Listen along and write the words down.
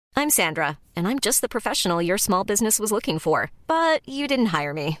I'm Sandra, and I'm just the professional your small business was looking for. But you didn't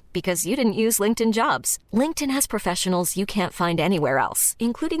hire me because you didn't use LinkedIn Jobs. LinkedIn has professionals you can't find anywhere else,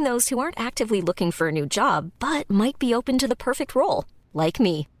 including those who aren't actively looking for a new job, but might be open to the perfect role, like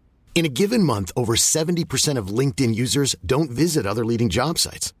me. In a given month, over 70% of LinkedIn users don't visit other leading job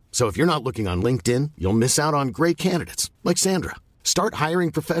sites. So if you're not looking on LinkedIn, you'll miss out on great candidates like Sandra. Start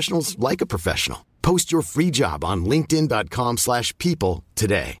hiring professionals like a professional. Post your free job on linkedin.com/people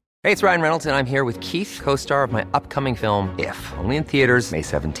today. Hey, it's Ryan Reynolds, and I'm here with Keith, co-star of my upcoming film, If, only in theaters May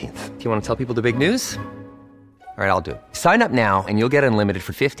 17th. Do you want to tell people the big news? All right, I'll do it. Sign up now and you'll get unlimited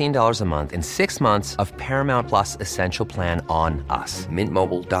for $15 a month and 6 months of Paramount Plus Essential Plan on us.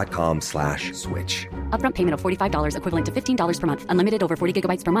 MintMobile.com/switch. Upfront payment of $45 equivalent to $15 per month. Unlimited over 40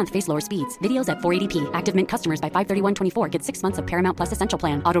 gigabytes per month. Face lower speeds. Videos at 480p. Active Mint customers by 531.24 get 6 months of Paramount Plus Essential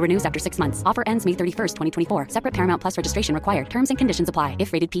Plan. Auto renews after 6 months. Offer ends May 31st, 2024. Separate Paramount Plus registration required. Terms and conditions apply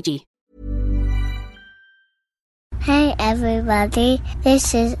if rated PG. Hey everybody,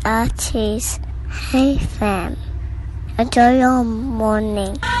 this is Archie's Hey Fam. Enjoy your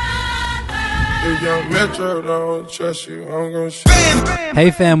morning. Hey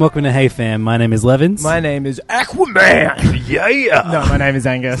fam, welcome to Hey Fam. My name is Levins. My name is Aquaman. Yeah. No, my name is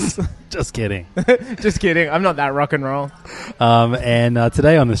Angus. Just kidding. Just kidding. I'm not that rock and roll. And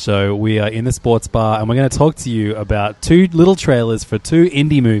today on the show, we are in the sports bar, and we're going to talk to you about two little trailers for two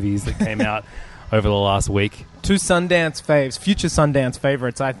indie movies that came out over the last week. Two Sundance faves, future Sundance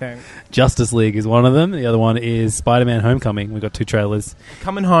favorites, I think. Justice League is one of them. The other one is Spider-Man Homecoming. We've got two trailers.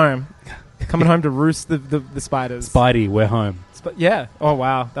 Coming home to roost the spiders. Spidey, we're home. Yeah. Oh,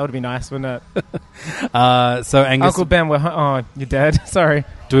 wow. That would be nice, wouldn't it? So, Angus... Uncle Ben, we're home. Oh, you're dead. Sorry.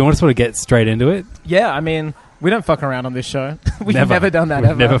 Do we want to sort of get straight into it? Yeah, I mean, we don't fuck around on this show. We've never done that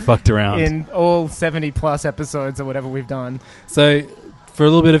We've ever. never fucked around. In all 70-plus episodes or whatever we've done. So... For a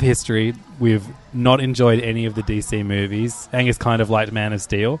little bit of history, we've not enjoyed any of the DC movies. Angus kind of liked Man of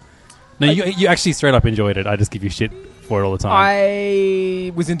Steel. No, you actually straight up enjoyed it. I just give you shit for it all the time.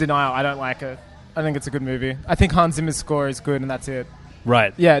 I was in denial. I don't like it. I think it's a good movie. I think Hans Zimmer's score is good, and that's it.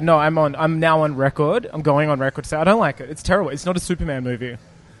 Right. Yeah, no, I'm now on record. I'm going on record to say I don't like it. It's terrible. It's not a Superman movie.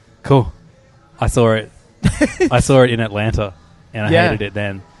 Cool. I saw it. I saw it in Atlanta, and I hated it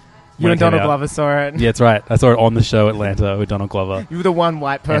then. You and Donald Glover saw it. Yeah, that's right. I saw it on the show Atlanta with Donald Glover. You were the one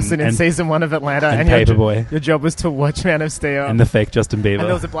white person in season 1 of Atlanta. And Paperboy. Your job was to watch Man of Steel. And the fake Justin Bieber. And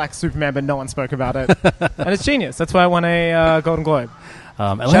there was a black Superman, but no one spoke about it. And it's genius. That's why I won a Golden Globe.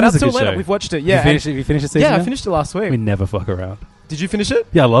 Shout out to Atlanta. We've watched it. Yeah. You finished the season? Yeah, I finished it last week. We never fuck around. Did you finish it?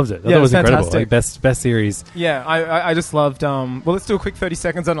 Yeah, I loved it. I thought it was incredible. Fantastic. Like best series. Yeah, I just loved... well, let's do a quick 30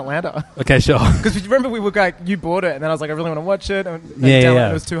 seconds on Atlanta. Okay, sure. Because remember we were like, you bought it, and then I was like, I really want to watch it. And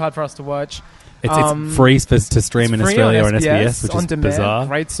it was too hard for us to watch. It's free to stream in Australia on SBS, which is demand, bizarre.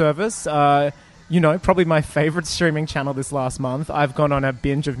 Great service. Probably my favorite streaming channel this last month. I've gone on a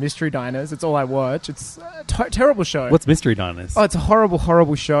binge of Mystery Diners. It's all I watch. It's a terrible show. What's Mystery Diners? Oh, it's a horrible,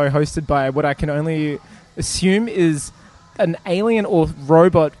 horrible show hosted by what I can only assume is an alien or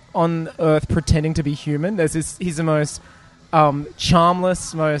robot on Earth pretending to be human. He's the most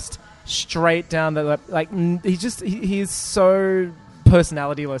charmless, most straight down the he is so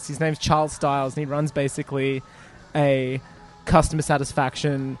personalityless. His name's Charles Stiles, and he runs basically a customer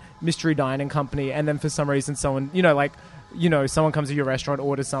satisfaction mystery dining company. And then for some reason, someone comes to your restaurant,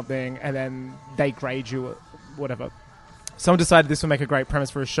 orders something, and then they grade you or whatever. Someone decided this would make a great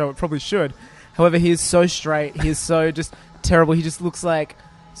premise for a show. It probably should. However, he is so straight. He is so just terrible. He just looks like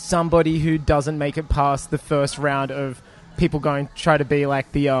somebody who doesn't make it past the first round of people going to try to be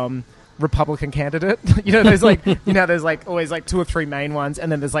like the Republican candidate. There's always like 2 or 3 main ones,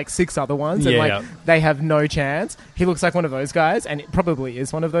 and then there's like 6 other ones, and they have no chance. He looks like one of those guys, and it probably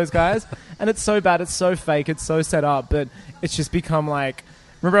is one of those guys. And it's so bad, it's so fake, it's so set up, but it's just become like...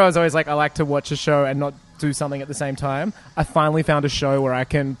 Remember, I was always like, I like to watch a show and not do something at the same time. I finally found a show where I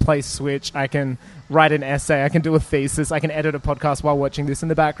can play Switch, I can write an essay, I can do a thesis, I can edit a podcast while watching this in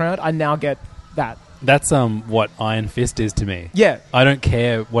the background. I now get that. That's what Iron Fist is to me. Yeah. I don't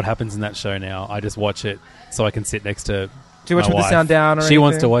care what happens in that show now. I just watch it so I can sit next to Do you watch my with wife. the sound down or She anything?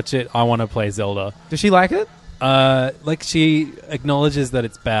 wants to watch it. I want to play Zelda. Does she like it? She acknowledges that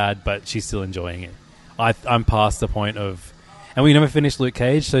it's bad, but she's still enjoying it. I'm past the point of... And we never finished Luke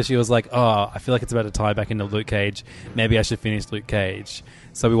Cage, so she was like, oh, I feel like it's about to tie back into Luke Cage. Maybe I should finish Luke Cage.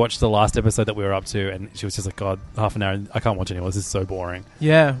 So we watched the last episode that we were up to, and she was just like, God, half an hour, I can't watch anymore. This is so boring.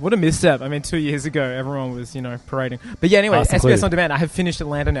 Yeah, what a misstep. I mean, 2 years ago, everyone was, parading. But yeah, anyway, SBS On Demand, I have finished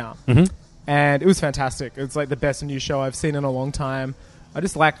Atlanta now. Mm-hmm. And it was fantastic. It's like the best new show I've seen in a long time. I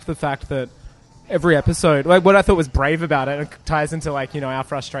just liked the fact that every episode. Like, what I thought was brave about it, and it ties into like, you know, our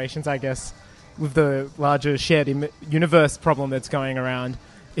frustrations, I guess, with the larger shared universe problem that's going around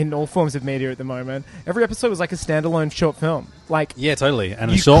in all forms of media at the moment. Every episode was like a standalone short film. Like, Yeah, totally.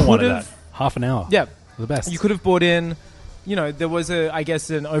 And a short one of that. Half an hour. Yeah. The best. You could have brought in, you know, there was I guess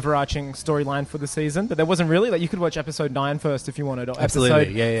an overarching storyline for the season, but there wasn't really. Like, you could watch episode 9 first if you wanted, or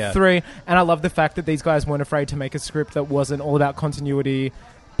Absolutely. episode 3. And I love the fact that these guys weren't afraid to make a script that wasn't all about continuity.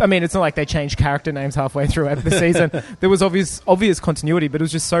 I mean, it's not like they changed character names halfway through the season. There was obvious continuity, but it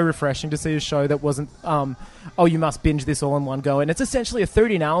was just so refreshing to see a show that wasn't, oh, you must binge this all in one go. And it's essentially a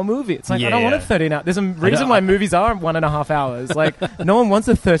 13-hour movie. It's like, I don't want a 13-hour. There's a reason why movies are 1.5 hours. Like, no one wants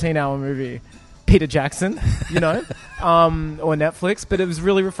a 13-hour movie. Peter Jackson, you know, or Netflix. But it was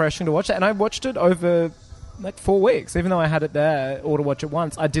really refreshing to watch it. And I watched it over like 4 weeks, even though I had it there or to watch it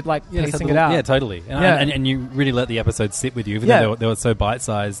once. I did like pacing it out. Yeah, totally. And you really let the episode sit with you, even though they were so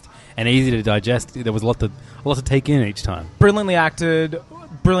bite-sized and easy to digest. There was a lot to take in each time. Brilliantly acted,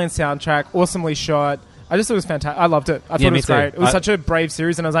 brilliant soundtrack, awesomely shot. I just thought it was fantastic. I loved it. I thought it was great. It was such a brave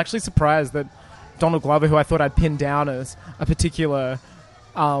series, and I was actually surprised that Donald Glover, who I thought I'd pinned down as a particular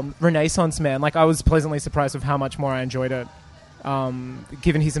Renaissance man, like, I was pleasantly surprised with how much more I enjoyed it.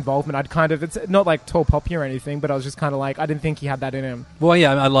 Given his involvement, it's not like tall poppy or anything, but I was just kind of like, I didn't think he had that in him. Well,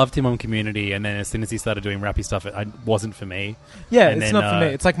 yeah, I loved him on Community, and then as soon as he started doing rappy stuff, it wasn't for me. Yeah, and it's not for me.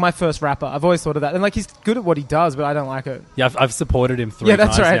 It's like my first rapper. I've always thought of that, and like, he's good at what he does, but I don't like it. Yeah, I've supported him 3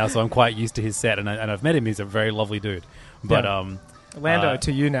 that's times right. now, so I'm quite used to his set, and I've met him. He's a very lovely dude, but Lando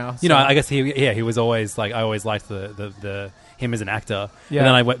to you now. You know, I guess he was always like, I always liked the him as an actor. Yeah. And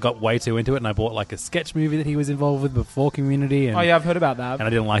then I got way too into it, and I bought like a sketch movie that he was involved with before Community. And, oh yeah, I've heard about that. And I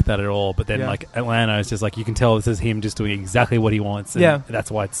didn't like that at all. But then like Atlanta is just like, you can tell this is him just doing exactly what he wants. And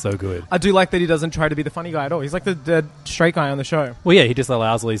that's why it's so good. I do like that he doesn't try to be the funny guy at all. He's like the straight guy on the show. Well, yeah, he just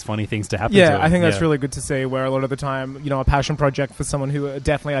allows all these funny things to happen to him. I think that's really good to see, where a lot of the time, you know, a passion project for someone who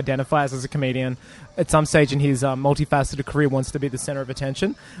definitely identifies as a comedian at some stage in his multifaceted career wants to be the center of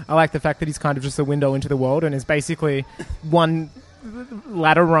attention. I like the fact that he's kind of just a window into the world and is basically one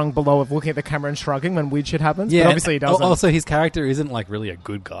ladder rung below of looking at the camera and shrugging when weird shit happens. Yeah, but obviously he doesn't. Also, his character isn't like really a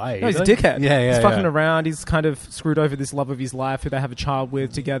good guy. No, he's a dickhead. Yeah, he's fucking around. He's kind of screwed over this love of his life who they have a child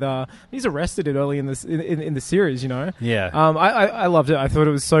with together. He's arrested it early in this in the series, you know. Yeah. I loved it. I thought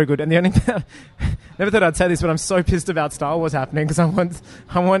it was so good. And the only thing, never thought I'd say this, but I'm so pissed about Star Wars happening because I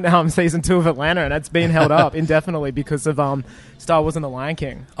want season 2 of Atlanta, and that's been held up indefinitely because of Star Wars and the Lion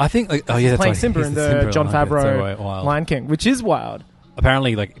King. I think that's playing right. Simba in the Jon Favreau Lion King, which is wild.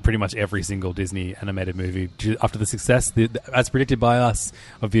 Apparently, like pretty much every single Disney animated movie, after the success, as predicted by us,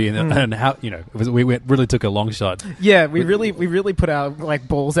 of being and how we really took a long shot. Yeah, we really put our like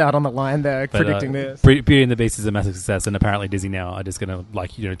balls out on the line there, predicting this. Beauty and the Beast is a massive success, and apparently Disney now are just going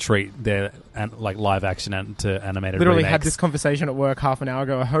to treat their live action to animated. Literally remakes. had this conversation at work half an hour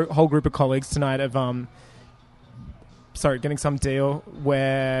ago. A whole group of colleagues tonight of getting some deal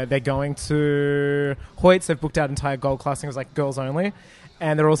where they're going to Hoyts. They've booked out entire gold class. It was like girls only,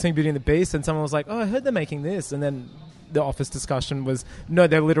 and they're all seeing Beauty and the Beast. And someone was like, "Oh, I heard they're making this." And then the office discussion was, "No,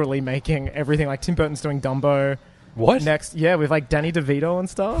 they're literally making everything. Like Tim Burton's doing Dumbo. What next? Yeah, with like Danny DeVito and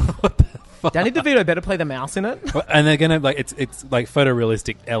stuff." What the fuck? Danny DeVito better play the mouse in it. And they're gonna it's like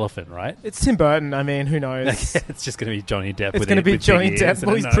photorealistic elephant, right? It's Tim Burton. I mean, who knows? It's just gonna be Johnny Depp. It's gonna be Johnny Depp.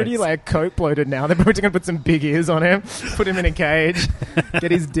 Well, he's pretty like coke bloated now. They're probably gonna put some big ears on him, put him in a cage,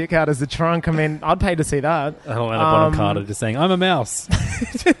 get his dick out as the trunk. I mean, I'd pay to see that. Helena Bonham Carter just saying, "I'm a mouse.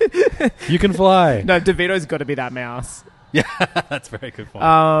 You can fly." No, DeVito's got to be that mouse. Yeah, that's a very good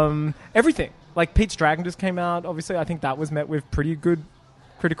point. Everything. Like Pete's Dragon just came out. Obviously, I think that was met with pretty good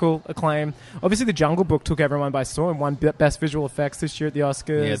critical acclaim. Obviously, The Jungle Book took everyone by storm. Won Best Visual Effects this year at the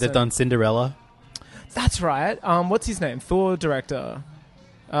Oscars. Yeah, they've done Cinderella. That's right. What's his name? Thor director.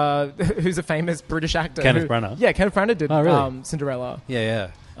 Who's a famous British actor. Kenneth Branagh. Yeah, Kenneth Branagh did really? Cinderella.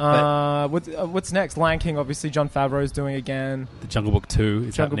 Yeah. What's next? Lion King, obviously, Jon Favreau's doing again. The Jungle Book 2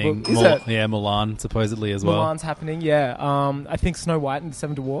 is happening. Is it? Yeah, Mulan supposedly as well. Mulan's happening, yeah. I think Snow White and the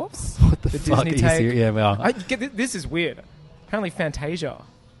Seven Dwarfs. What the fuck? Disney take. Yeah, well. This is weird. Apparently Fantasia.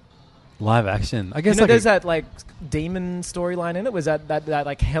 Live action. I guess there's that like demon storyline in it. Was that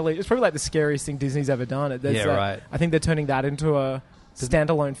like hellish? It's probably like the scariest thing Disney's ever done. Right. I think they're turning that into a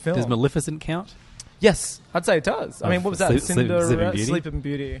standalone film. Does Maleficent count? Yes, I'd say it does. I mean, what was that? Cinderella, Sleeping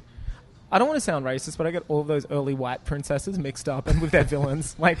Beauty. I don't want to sound racist, but I get all of those early white princesses mixed up and with their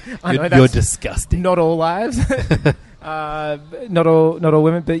villains. Like, I know you're disgusting. Not all lives, not all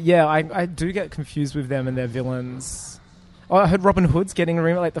women, but yeah, I do get confused with them and their villains. Oh, I heard Robin Hood's getting a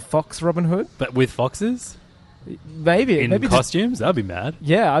remake, like the Fox Robin Hood, but with foxes. Maybe in costumes. That'd be mad.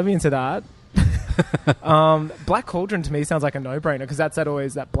 Yeah, I'd be into that. Black Cauldron to me sounds like a no-brainer because that's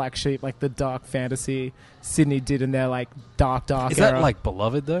always that black sheep, like the dark fantasy Sydney did in their like dark Is era. that like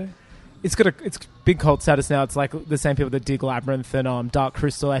beloved though? It's big cult status now. It's like the same people that dig Labyrinth and Dark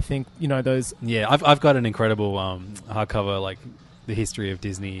Crystal. I think those. Yeah, I've got an incredible hardcover like the history of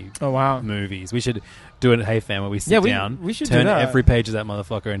Disney movies. We should do it at Hey Fam where we sit down, we should turn do that. every page of that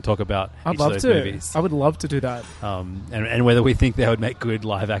motherfucker and talk about each of those movies. I would love to do that. And whether we think they would make good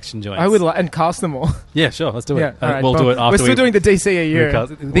live action joints. I would and cast them all. Yeah, sure. Let's do it. all right, we'll do it after. We're still doing the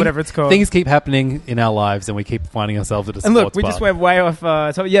DCEU, whatever it's called. Things keep happening in our lives, and we keep finding ourselves at a and sports look, we bar. just went way off.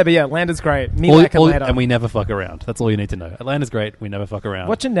 Atlanta's great. Me like Atlanta, and we never fuck around. That's all you need to know. Atlanta's great. We never fuck around.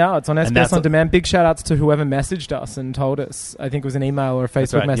 Watch it now. It's on SBS On Demand. Big shout outs to whoever messaged us and told us. I think it was an email or a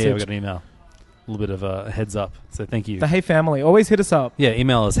Facebook message. Yeah, we got an email. A little bit of a heads up. So thank you. The Hey Family. Always hit us up. Yeah,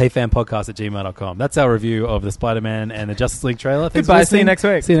 email us, heyfanpodcast@gmail.com. That's our review of the Spider-Man and the Justice League trailer. Thanks Goodbye. for See you listening. next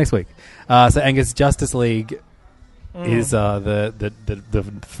week. See you next week. So Angus, Justice League is the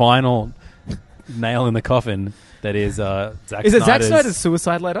final nail in the coffin. That is Zack Is it Zack Snyder's... Snyder's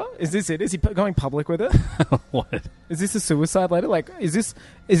suicide letter? Is this it? Is he going public with it? What? Is this a suicide letter? Like, is this?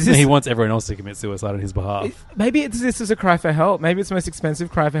 He wants everyone else to commit suicide on his behalf. Maybe this is a cry for help. Maybe it's the most expensive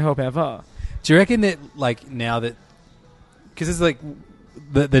cry for help ever. Do you reckon that, like, now that... Because it's like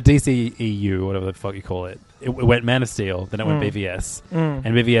the DCEU, whatever the fuck you call it, it went Man of Steel, then it went BVS. And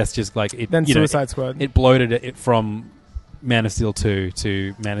BVS just, like... Then Suicide Squad. It bloated it from Man of Steel 2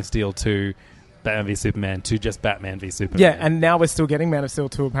 to Man of Steel 2... Batman v Superman to just Batman v Superman. Yeah, and now we're still getting Man of Steel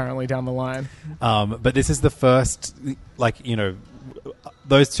 2 apparently down the line. But this is the first, like,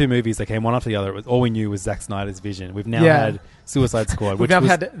 those two movies that came one after the other. All we knew was Zack Snyder's vision. We've now had Suicide Squad. We've now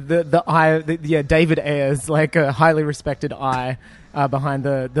had David Ayers, like a highly respected eye behind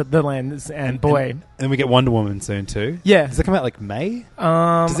the lens, and boy. And we get Wonder Woman soon too. Yeah. Does it come out like May?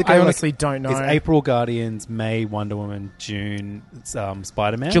 Does it go I honestly don't know. It's April Guardians, May Wonder Woman, June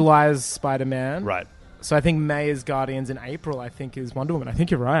Spider-Man. July is Spider-Man. Right. So I think May is Guardians and April I think is Wonder Woman. I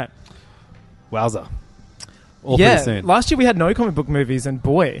think you're right. Wowza. All pretty soon. Last year we had no comic book movies and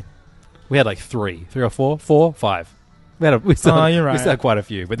boy. We had like 3 or 4, 4, 5. We still had quite a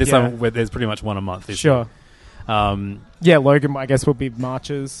few. But this time there's pretty much one a month this year. Logan I guess will be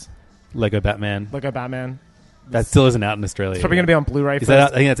Marches. Lego Batman. That still isn't out in Australia. It's probably going to be on Blu-ray first. I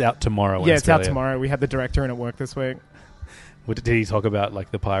think that's out tomorrow. Yeah, it's out tomorrow. We had the director in at work this week. Did he talk about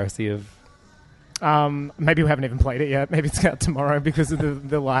like the piracy of... maybe we haven't even played it yet. Maybe it's out tomorrow because of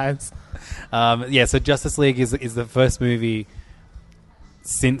the lives. So Justice League is the first movie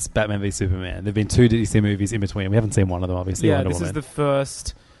since Batman v Superman. There have been 2 DC movies in between. We haven't seen one of them, obviously. Yeah, Wonder this Woman. is the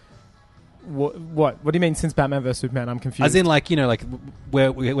first... What do you mean since Batman vs Superman? I'm confused. As in,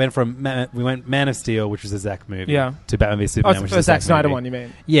 where we went from Man of Steel, which was a Zack movie, to Batman v Superman, it's which the is first a Zack Snyder one. You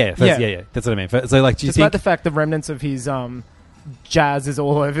mean? Yeah, that's what I mean. So, like, do you despite think the fact the remnants of his jazz is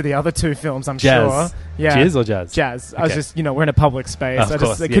all over the other 2 films, I'm jazz. sure. Yeah, Jizz or jazz? Jazz. Okay. I was just we're in a public space. Of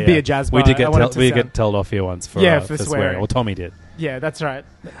course, it could be a jazz bar. We get told off here once for swearing. Well, Tommy did. Yeah, that's right.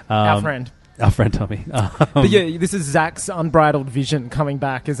 Our friend Tommy. But yeah, this is Zack's unbridled vision coming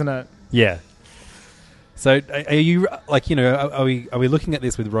back, isn't it? Yeah. So are you like are we looking at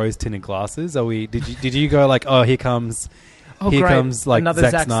this with rose tinted glasses? Did you go like, oh, here comes like another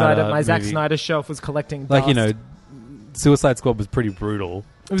Zack Snyder. My Zack Snyder shelf was collecting dust. Like Suicide Squad was pretty brutal.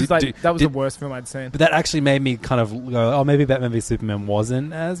 It was that was the worst film I'd seen. But that actually made me kind of go, oh, maybe Batman v Superman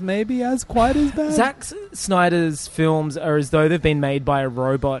wasn't as quite as bad. Zack Snyder's films are as though they've been made by a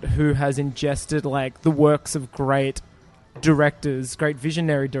robot who has ingested like the works of great directors, great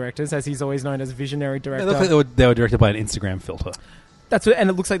visionary directors, as he's always known as visionary director. It looks like they were directed by an Instagram filter. And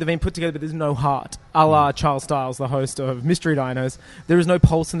it looks like they've been put together, but there's no heart. A la Charles Styles, the host of Mystery Dinos. There is no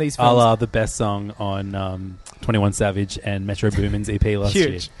pulse in these films. A la the best song on 21 Savage and Metro Boomin's EP last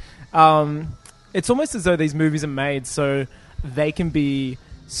year. It's almost as though these movies are made so they can be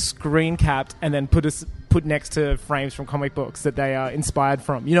screen capped and then put next to frames from comic books that they are inspired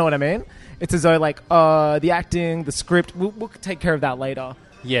from. You know what I mean? It's as though like the acting, the script, we'll take care of that later.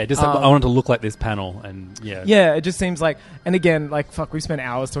 Yeah, just I want it to look like this panel, and yeah, it just seems like, and again, like fuck, we spent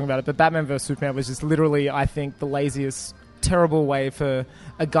hours talking about it, but Batman vs Superman was just literally, I think, the laziest, terrible way for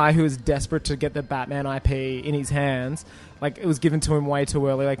a guy who is desperate to get the Batman IP in his hands. Like, it was given to him way too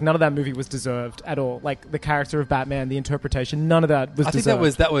early. Like, none of that movie was deserved at all. Like, the character of Batman, the interpretation, none of that was deserved. I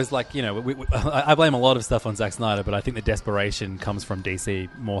think that was like, I blame a lot of stuff on Zack Snyder, but I think the desperation comes from DC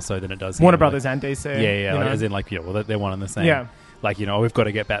more so than it does Warner Brothers and DC. Yeah, as in like, they're one and the same. Yeah. Like, we've got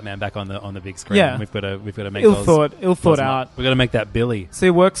to get Batman back on the big screen. Yeah. We've got to make ill thought out. We've got to make that Billy. So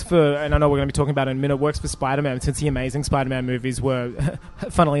it works for, and I know we're going to be talking about it in a minute, works for Spider-Man, since the Amazing Spider-Man movies were,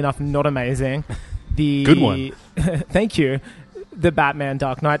 funnily enough, not amazing. The Good one. Thank you. The Batman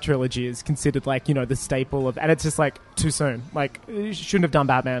Dark Knight trilogy is considered like, the staple of, and it's just like too soon. Like, you shouldn't have done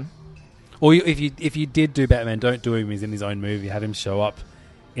Batman. Or if you did do Batman, don't do him as in his own movie. Have him show up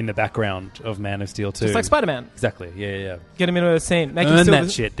in the background of Man of Steel 2. Just like Spider-Man. Exactly, yeah. Get him into a scene. Make Earn him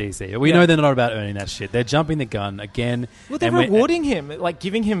that shit, DC. We know they're not about earning that shit. They're jumping the gun again. Well, they're rewarding him. Like,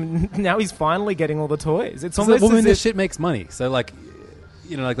 giving him... Now he's finally getting all the toys. It's almost this shit makes money. So, like,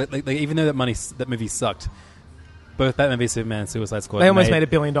 even though that movie sucked, both Batman v Superman and Suicide Squad... They almost made $1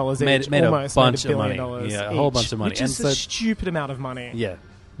 billion each. Made almost a bunch made $1 of billion money. Yeah, a whole bunch of money. Which is a stupid amount of money. Yeah.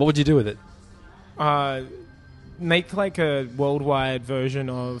 What would you do with it? Make, like, a worldwide version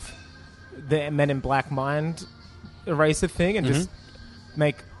of the Men in Black Mind eraser thing and just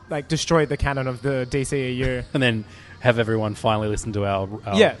destroy the canon of the DCEU. And then have everyone finally listen to our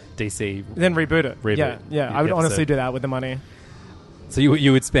DC... Then reboot it. Yeah. I would honestly do that with the money. So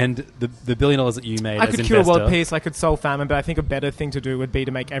you would spend the $1 billion that you made. I could cure world peace. I could solve famine, but I think a better thing to do would be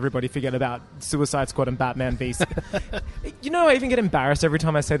to make everybody forget about Suicide Squad and Batman v. I even get embarrassed every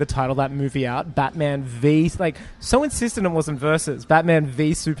time I say the title of that movie out. Batman v. Like, so insistent it wasn't versus Batman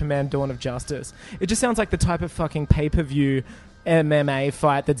v Superman: Dawn of Justice. It just sounds like the type of fucking pay-per-view MMA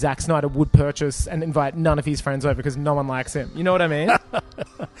fight that Zack Snyder would purchase and invite none of his friends over because no one likes him. You know what I mean?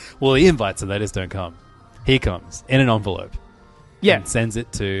 Well, he invites them; they just don't come. He comes in an envelope. Yeah. And sends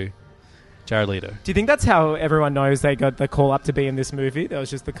it to Jared Leto. Do you think that's how everyone knows they got the call up to be in this movie? That was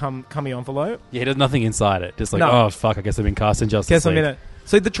just the cummy envelope? Yeah, there's nothing inside it. Just like, oh, fuck, I guess I've been cast in Justice League.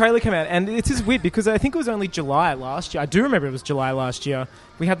 So the trailer came out, and it's just weird because I think it was only July last year. I do remember it was July last year.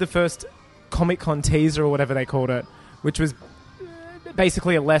 We had the first Comic-Con teaser or whatever they called it, which was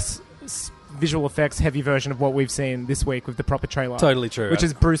basically a less visual effects heavy version of what we've seen this week with the proper trailer. Totally true. Which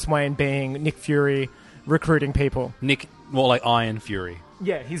is Bruce Wayne being Nick Fury recruiting people. More like Iron Fury.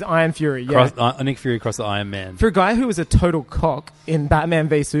 Yeah, he's Iron Fury. Yeah, Nick Fury across the Iron Man. For a guy who was a total cock in Batman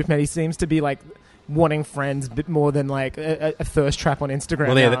v Superman, he seems to be like wanting friends a bit more than like a thirst trap on Instagram.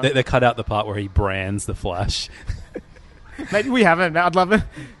 Well, yeah, they cut out the part where he brands the Flash. Maybe we haven't. I'd love it.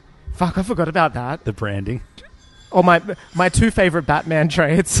 Fuck, I forgot about that. The branding. Oh, my two favorite Batman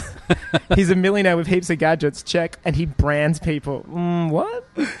traits. He's a millionaire with heaps of gadgets. Check, and he brands people. What?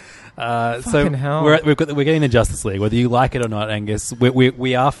 Hell. We're getting the Justice League, whether you like it or not, Angus.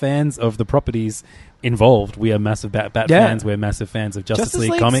 We are fans of the properties involved. We are massive Bat fans. We're massive fans of Justice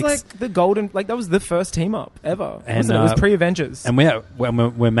League comics. Like the golden, like that was the first team up ever. And it was pre-Avengers. And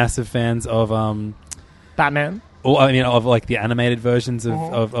we're massive fans of Batman. Well, I mean, of like the animated versions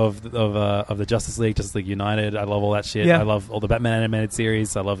of the Justice League United. I love all that shit. Yeah. I love all the Batman animated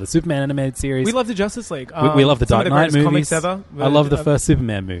series. I love the Superman animated series. We love the Justice League. We love the Dark Knight movies. Comics ever. I love the first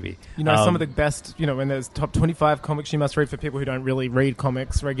Superman movie. Some of the best. When there's top 25 comics you must read for people who don't really read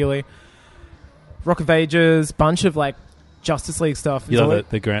comics regularly. Rock of Ages, bunch of like Justice League stuff. You love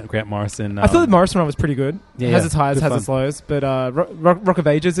the Grant Morrison. I thought the Morrison one was pretty good. Yeah, it has its highs, has its lows. But Rock of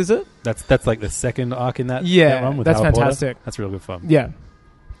Ages, is it? That's like the second arc in that. Yeah, run with that's Howard fantastic. Porter. That's real good fun. Yeah.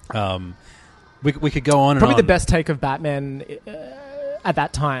 We could go on. Probably and on. the best take of Batman at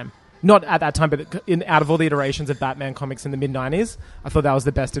that time. Not at that time, but out of all the iterations of Batman comics in the mid-90s, I thought that was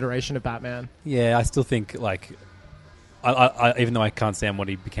the best iteration of Batman. Yeah, I still think like. I even though I can't stand what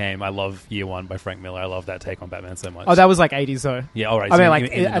he became, I love Year One by Frank Miller. I love that take on Batman so much. Oh, that was like 80s though. Yeah, all right. I so mean,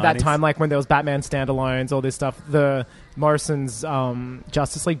 like in at that time, like when there was Batman standalones, all this stuff. The Morrison's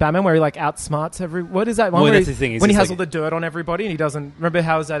Justice League Batman, where he like outsmarts every. What is that one? Well, where that's the thing. When he has like, all the dirt on everybody, and he doesn't remember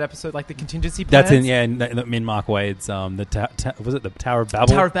how was that episode like the contingency plans? That's in Mark Waid's was it the Tower of Babel?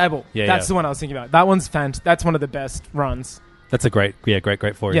 Tower of Babel. Yeah, that's the one I was thinking about. That one's That's one of the best runs. That's a great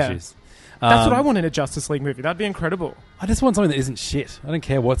 4 issues. That's what I want in a Justice League movie. That'd be incredible. I just want something that isn't shit. I don't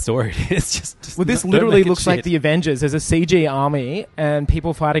care what story it is. Just well, this literally looks like the Avengers. There's a CG army and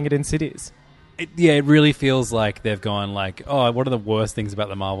people fighting it in cities. It really feels like they've gone like, oh, what are the worst things about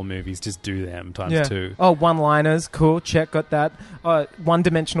the Marvel movies? Just do them times 2. Oh, one-liners, cool, check, got that.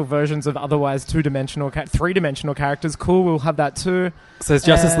 One-dimensional versions of otherwise two-dimensional, three-dimensional characters, cool, we'll have that too. So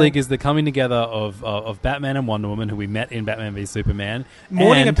Justice League is the coming together of Batman and Wonder Woman, who we met in Batman v Superman.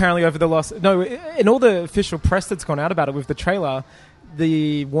 Mourning apparently over the loss. No, in all the official press that's gone out about it with the trailer,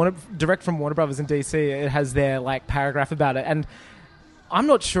 the direct from Warner Brothers in DC, it has their like paragraph about it, and I'm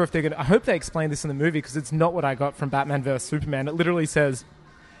not sure if they're going to... I hope they explain this in the movie because it's not what I got from Batman vs. Superman. It literally says,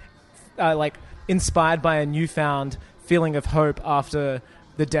 inspired by a newfound feeling of hope after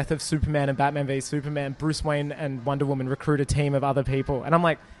the death of Superman and Batman v Superman, Bruce Wayne and Wonder Woman recruit a team of other people. And I'm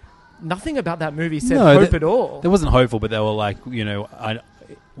like, nothing about that movie said hope at all. It wasn't hopeful, but they were like,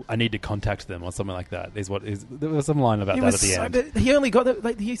 I need to contact them or something like that. There was some line about that at the end. But he only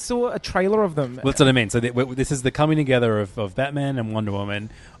got he saw a trailer of them. Well, that's what I mean. So this is the coming together of Batman and Wonder Woman,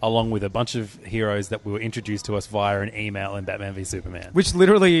 along with a bunch of heroes that were introduced to us via an email in Batman v Superman. Which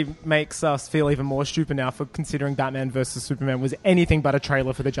literally makes us feel even more stupid now for considering Batman versus Superman was anything but a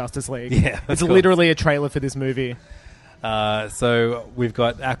trailer for the Justice League. Yeah, it's literally a trailer for this movie. So we've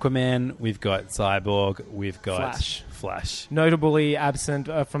got Aquaman, we've got Cyborg, we've got Flash. Notably absent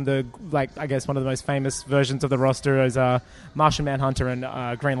from the, I guess one of the most famous versions of the roster is Martian Manhunter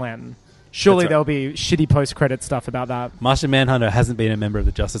and Green Lantern. Surely there'll be shitty post-credit stuff about that. Martian Manhunter hasn't been a member of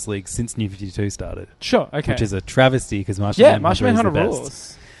the Justice League since New 52 started. Sure, okay. Which is a travesty because Martian Manhunter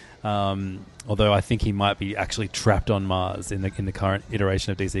rules. Although I think he might be actually trapped on Mars in the current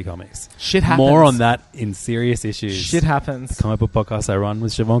iteration of DC Comics. Shit happens. More on that in serious issues. Shit happens. The comic book podcast I run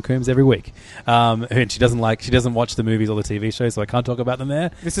with Siobhan Coombs every week. And she doesn't watch the movies or the TV shows, so I can't talk about them there.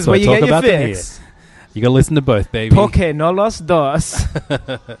 This is where you get your fix. You got to listen to both, baby. Porque no los dos.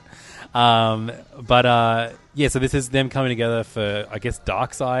 So this is them coming together for, I guess,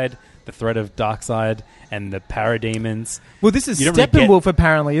 Darkseid, the threat of Darkseid, and the Parademons. Well, this is Steppenwolf,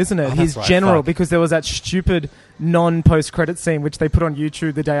 apparently, isn't it? He's right, general, because there was that stupid non-post-credit scene which they put on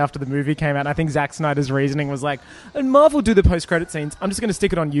YouTube the day after the movie came out. I think Zack Snyder's reasoning was like, and Marvel do the post-credit scenes, I'm just going to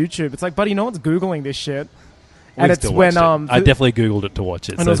stick it on YouTube. It's like, buddy, no one's Googling this shit. And it's when I definitely Googled it to watch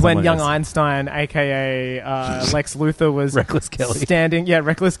it. And it was when young Einstein, aka Lex Luthor, was Reckless Kelly standing. Yeah,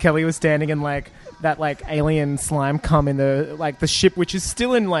 Reckless Kelly was standing in that alien slime cum in the ship, which is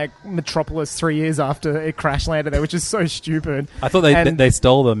still in Metropolis 3 years after it crash landed there, which is so stupid. I thought they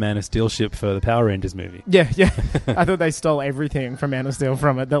stole the Man of Steel ship for the Power Rangers movie. Yeah. I thought they stole everything from Man of Steel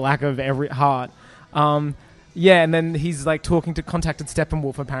from it. The lack of every heart. Yeah, and then he's contacted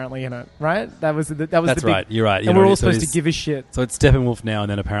Steppenwolf apparently in it, right? That's right. You're right. And we're all supposed to give a shit. So it's Steppenwolf now, and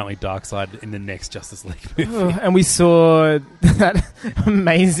then apparently Darkseid in the next Justice League movie. And we saw that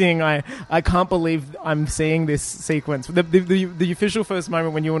amazing. I can't believe I'm seeing this sequence. The official first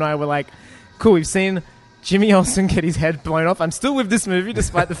moment when you and I were like, "Cool, we've seen Jimmy Olsen get his head blown off." I'm still with this movie,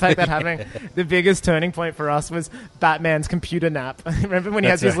 despite the fact that having the biggest turning point for us was Batman's computer nap. Remember when he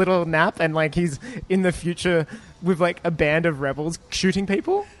has his little nap and he's in the future with a band of rebels shooting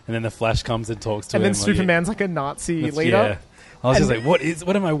people? And then the Flash comes and talks to him. And then Superman's a Nazi leader. Yeah. I was just like,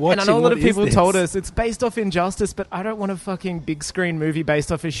 what am I watching? And I know a lot of people told us it's based off Injustice, but I don't want a fucking big screen movie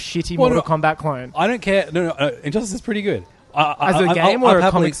based off a shitty Mortal Kombat clone. I don't care. No, Injustice is pretty good. As a game or a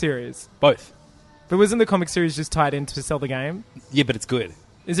comic series? Both. But wasn't the comic series just tied in to sell the game? Yeah, but it's good.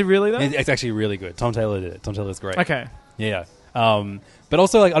 Is it really, though? It's actually really good. Tom Taylor did it. Tom Taylor's great. Okay. Yeah. But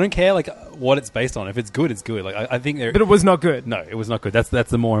also, I don't care, what it's based on. If it's good, it's good. I think there... But it was not good. No, it was not good. That's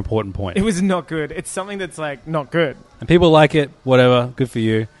the more important point. It was not good. It's something that's, not good. And people like it. Whatever. Good for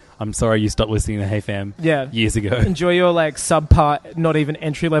you. I'm sorry you stopped listening to Hey Fam years ago. Enjoy your, subpar, not even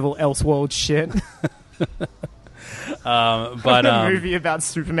entry-level Elseworld shit. But a movie about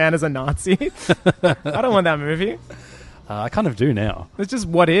Superman as a Nazi. I don't want that movie. I kind of do now. It's just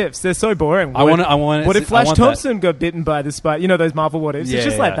what ifs. They're so boring. I want. What if Flash Thompson got bitten by the spider? You know those Marvel what ifs. It's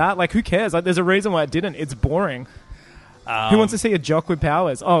just like that. Who cares? There's a reason why it didn't. It's boring. Who wants to see a jock with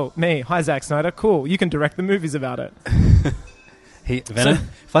powers? Oh, me. Hi, Zack Snyder. Cool. You can direct the movies about it. Venom.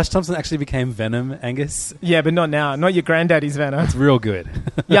 Flash Thompson actually became Venom, Angus. Yeah, but not now. Not your granddaddy's Venom. It's real good.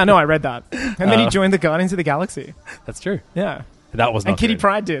 Yeah, no, I read that. And then he joined the Guardians of the Galaxy. That's true. Yeah. That was not And Kitty good.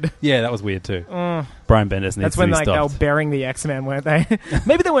 Pryde did. Yeah, that was weird too. Brian Bendis needs That's to when be stopped. they were burying the X-Men, weren't they?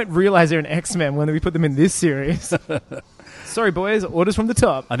 Maybe they won't realize they're an X-Men when we put them in this series. Sorry, boys. Orders from the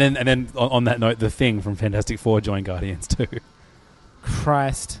top. And then on that note, the Thing from Fantastic Four joined Guardians too.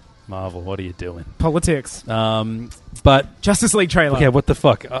 Christ. Marvel, what are you doing? Politics. But Justice League trailer. Okay, what the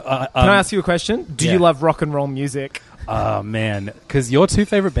fuck? Can I ask you a question? Do you love rock and roll music? Oh, man. Because your two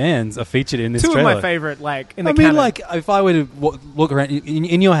favorite bands are featured in this trailer. Two of my favorite, in the canon. canon. If I were to look around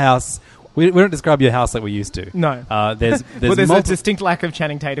in your house, we don't describe your house like we used to. No. There's a distinct lack of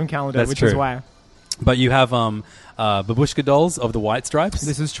Channing Tatum calendar, That's which true. is why. But you have Babushka Dolls of the White Stripes.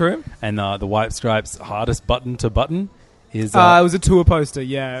 This is true. And the White Stripes' Hardest Button to Button is... it was a tour poster,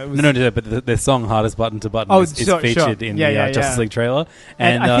 yeah. It was No, but their song Hardest Button to Button is featured in the Justice League trailer.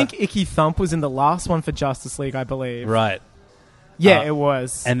 And I think Icky Thump was in the last one for Justice League, I believe. Right. Yeah, it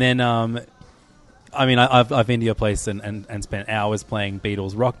was. And then I mean, I've been to your place and spent hours playing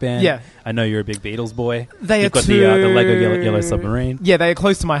Beatles Rock Band. Yeah. I know you're a big Beatles boy. They You've are got the Lego Yellow Submarine. Yeah, they are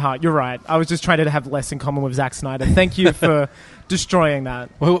close to my heart. You're right. I was just trying to have less in common with Zack Snyder. Thank you for destroying that.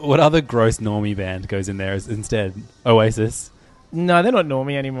 What other gross normie band goes in there instead? Oasis? No, they're not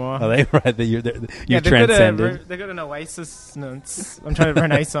normie anymore. Are they? Right, you've transcended. They've got an Oasis. I'm trying to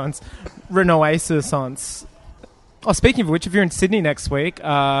Renaissance. Renaissance. Oh, speaking of which, if you're in Sydney next week,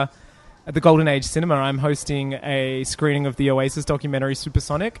 at the Golden Age Cinema, I'm hosting a screening of the Oasis documentary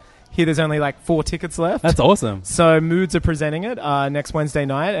Supersonic. Here, there's only like 4 tickets left. That's awesome. So Moods are presenting it next Wednesday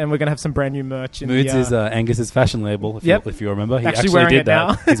night, and we're going to have some brand new merch. Moods is Angus's fashion label, if you remember. He actually wearing did it that.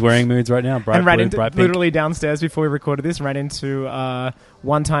 now. He's wearing Moods right now. Bright blue, bright pink. Literally downstairs before we recorded this, ran into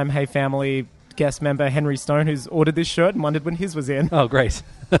one-time Hey Family guest member Henry Stone, who's ordered this shirt and wondered when his was in. Oh, great.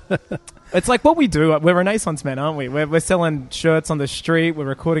 It's like what we do. We're Renaissance men, aren't we? We're selling shirts on the street. We're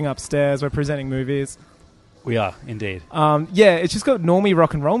recording upstairs. We're presenting movies. We are, indeed. Yeah, it's just got normie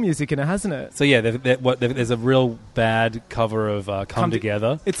rock and roll music in it, hasn't it? So, yeah, there's a real bad cover of Come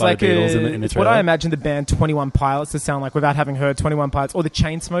Together it's by like the Beatles in the it's trailer. what I imagine the band 21 Pilots to sound like without having heard 21 Pilots, or the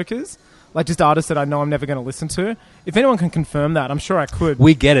Chainsmokers. Like just artists that I know I'm never going to listen to. If anyone can confirm that, I'm sure I could.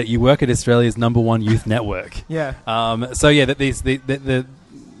 We get it. You work at Australia's #1 youth network. Yeah. So yeah, the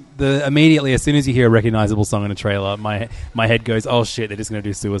immediately as soon as you hear a recognizable song in a trailer, my head goes, oh shit, they're just going to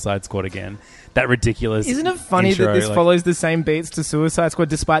do Suicide Squad again. That ridiculous. Isn't it funny intro, that this follows the same beats to Suicide Squad,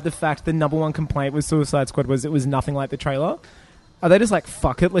 despite the fact the #1 complaint with Suicide Squad was it was nothing like the trailer? Are they just like,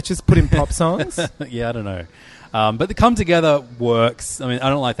 fuck it, let's just put in pop songs? Yeah, I don't know. But the Come Together works. I mean, I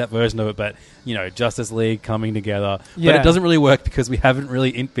don't like that version of it, but you know, Justice League coming together. Yeah. But it doesn't really work because we haven't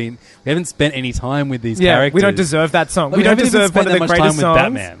spent any time with these characters. We don't deserve that song. Like, we don't deserve one of the greatest songs. With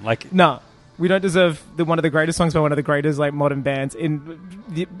Batman. Like, no, we don't deserve one of the greatest songs by one of the greatest like modern bands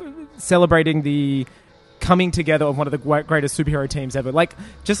in celebrating the coming together of one of the greatest superhero teams ever. Like,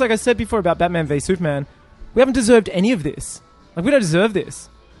 just like I said before about Batman v Superman, we haven't deserved any of this. Like, we don't deserve this.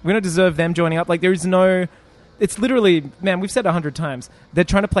 We don't deserve them joining up. Like, there is no... It's literally... Man, we've said 100 times. They're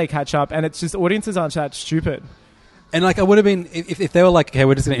trying to play catch-up, and it's just audiences aren't that stupid. And, like, I would have been... If they were like, okay,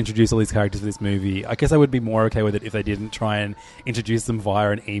 we're just going to introduce all these characters for this movie, I guess I would be more okay with it if they didn't try and introduce them via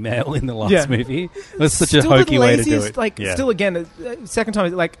an email in the last movie. That's such a hokey way to do it. Like, still, again, second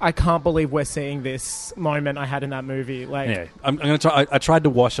time, like, I can't believe we're seeing this moment I had in that movie. Like, yeah, I'm going to try... I tried to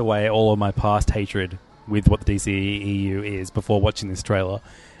wash away all of my past hatred with what the DCEU is before watching this trailer.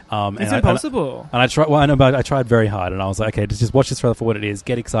 It's impossible. I tried very hard, and I was like, okay, just watch this trailer for what it is,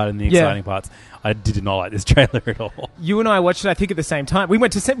 get excited in the exciting parts. I did not like this trailer at all. You and I watched it, I think, at the same time. We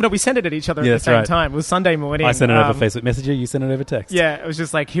went to we sent it at each other at the same time. It was Sunday morning. I sent it over Facebook Messenger, you sent it over text. Yeah, it was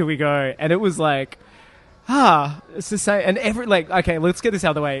just like, here we go. And it was like, it's the same. And okay, let's get this out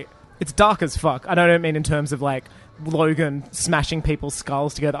of the way. It's dark as fuck. I don't mean in terms of like Logan smashing people's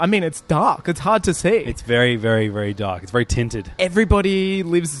skulls together. I mean, it's dark. It's hard to see. It's very, very, very dark. It's very tinted. Everybody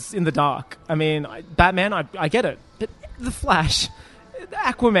lives in the dark. I mean, Batman, I get it. But The Flash,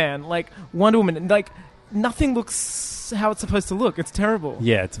 Aquaman, like Wonder Woman, like nothing looks how it's supposed to look. It's terrible.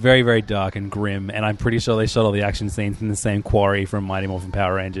 Yeah, it's very, very dark and grim, and I'm pretty sure they shot all the action scenes in the same quarry from Mighty Morphin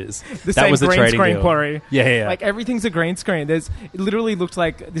Power Rangers. That was the green screen deal. Quarry. Yeah. Like everything's a green screen. It literally looked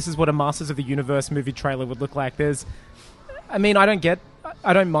like this is what a Masters of the Universe movie trailer would look like. I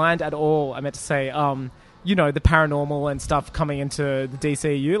don't mind at all. I meant to say, the paranormal and stuff coming into the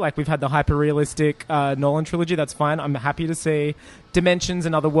DCEU. Like, we've had the hyper-realistic Nolan trilogy. That's fine. I'm happy to see dimensions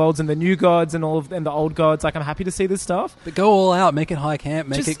and other worlds and the new gods and and the old gods. Like, I'm happy to see this stuff. But go all out. Make it high camp.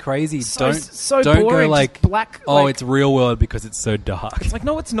 Make it crazy. Don't boring, go like, black. It's real world because it's so dark. It's like,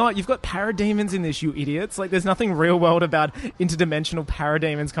 no, it's not. You've got parademons in this, you idiots. Like, there's nothing real world about interdimensional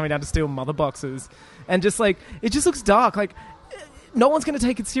parademons coming down to steal mother boxes. And just, like, it just looks dark. Like, no one's going to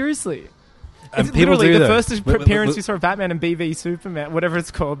take it seriously. It's literally the first appearance you saw of Batman and BV Superman, whatever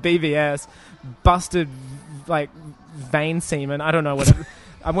it's called, BVS, busted like vein semen. I don't know what.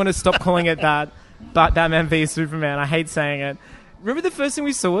 I want to stop calling it that. But Batman v Superman. I hate saying it. Remember the first thing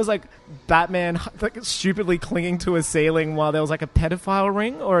we saw was like Batman like stupidly clinging to a ceiling while there was like a pedophile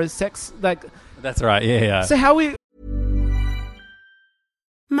ring or a sex like. That's right. Yeah. So how we.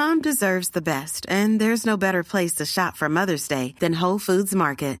 Mom deserves the best, and there's no better place to shop for Mother's Day than Whole Foods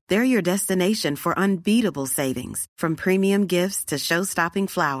Market. They're your destination for unbeatable savings, from premium gifts to show-stopping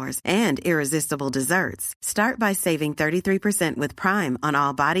flowers and irresistible desserts. Start by saving 33% with Prime on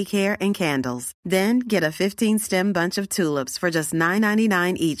all body care and candles. Then get a 15-stem bunch of tulips for just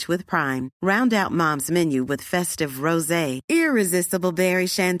 $9.99 each with Prime. Round out Mom's menu with festive rosé, irresistible berry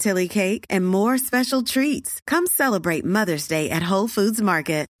chantilly cake, and more special treats. Come celebrate Mother's Day at Whole Foods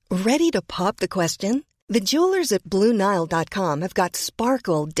Market. Ready to pop the question? The jewelers at BlueNile.com have got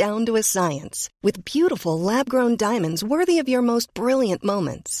sparkle down to a science with beautiful lab-grown diamonds worthy of your most brilliant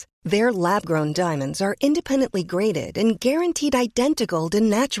moments. Their lab-grown diamonds are independently graded and guaranteed identical to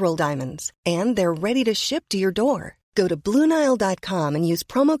natural diamonds, and they're ready to ship to your door. Go to BlueNile.com and use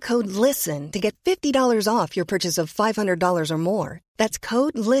promo code LISTEN to get $50 off your purchase of $500 or more. That's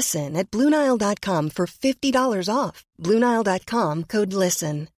code LISTEN at BlueNile.com for $50 off. BlueNile.com, code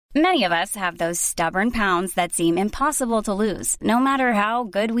LISTEN. Many of us have those stubborn pounds that seem impossible to lose, no matter how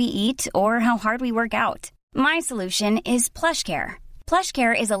good we eat or how hard we work out. My solution is PlushCare.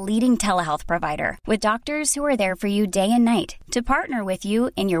 PlushCare is a leading telehealth provider with doctors who are there for you day and night to partner with you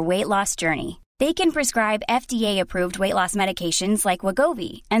in your weight loss journey. They can prescribe FDA-approved weight loss medications like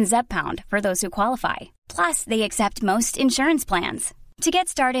Wegovy and Zepbound for those who qualify. Plus, they accept most insurance plans. To get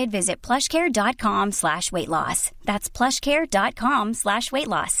started, visit plushcare.com/weightloss. That's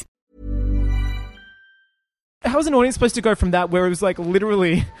plushcare.com/weightloss. How is an audience supposed to go from that, where it was like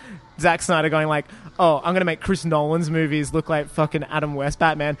literally Zack Snyder going like, oh, I'm going to make Chris Nolan's movies look like fucking Adam West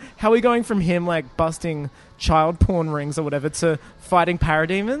Batman. How are we going from him like busting child porn rings or whatever to fighting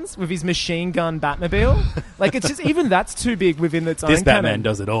parademons with his machine gun Batmobile? Like, it's just, even that's too big within its own This Batman canon.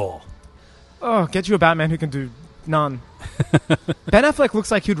 does it all. Oh, get you a Batman who can do none. Ben Affleck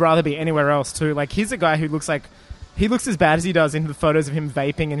looks like he'd rather be anywhere else too. Like, he's a guy who looks like he looks as bad as he does in the photos of him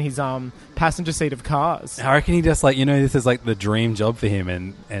vaping in his passenger seat of cars. I reckon he just like, this is like the dream job for him,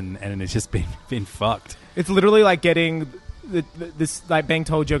 and it's just been fucked. It's literally like getting this, like being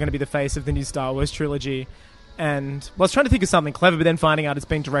told you're going to be the face of the new Star Wars trilogy, and I was trying to think of something clever, but then finding out it's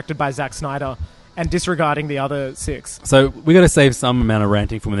being directed by Zack Snyder and disregarding the other 6. So we got to save some amount of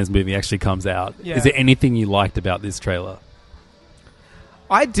ranting for when this movie actually comes out. Yeah. Is there anything you liked about this trailer?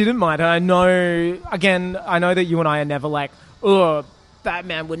 I didn't mind it. I know that you and I are never like, oh,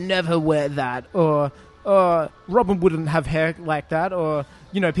 Batman would never wear that, or Robin wouldn't have hair like that, or,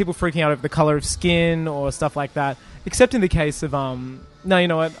 people freaking out over the color of skin or stuff like that. Except in the case of, no, you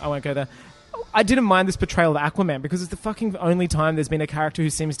know what? I won't go there. I didn't mind this portrayal of Aquaman because it's the fucking only time there's been a character who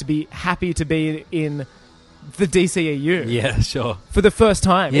seems to be happy to be in the DCEU. Yeah, sure. For the first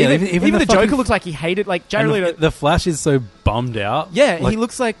time. Yeah, even the Joker looks like he hated, like, Jared Leto. The Flash is so bummed out. Yeah, he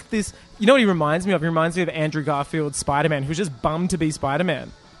looks like this. You know what he reminds me of? He reminds me of Andrew Garfield's Spider-Man, who's just bummed to be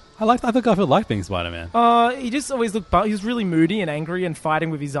Spider-Man. I thought Garfield liked being Spider-Man. He just always looked he was really moody and angry and fighting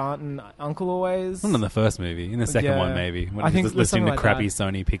with his aunt and uncle always. Not in the first movie. In the second one, maybe. When I think he's listening to like crappy that.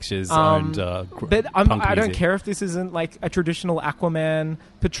 Sony Pictures owned but punk I don't music. care if this isn't like a traditional Aquaman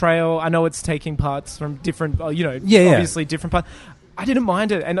portrayal. I know it's taking parts from different, obviously different parts. I didn't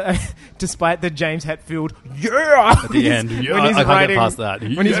mind it, and despite the James Hetfield, At the end. I can't get past that.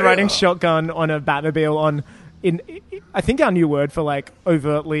 When he's riding shotgun on a Batmobile I think our new word for like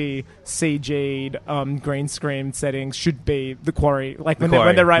overtly CG'd green screen settings should be the quarry. Like when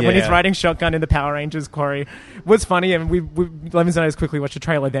he's riding shotgun in the Power Rangers quarry. What's funny, and we Lemons and I just quickly watched the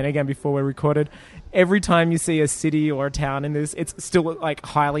trailer then again before we recorded. Every time you see a city or a town in this, it's still like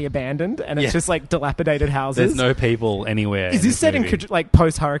highly abandoned, and it's just like dilapidated houses. There's no people anywhere. Is this set in like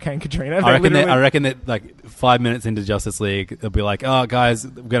post Hurricane Katrina? I reckon that like 5 minutes into Justice League, they'll be like, "Oh, guys,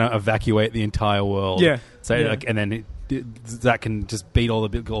 we're going to evacuate the entire world." Yeah. So and then Zack can just beat all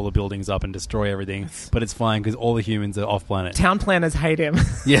the buildings up and destroy everything, but it's fine because all the humans are off planet. Town planners hate him.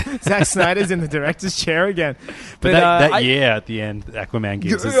 Yeah. Zack Snyder's in the director's chair again. But that year at the end, Aquaman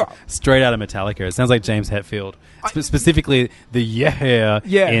gives is straight out of Metallica. It sounds like James Hetfield, specifically the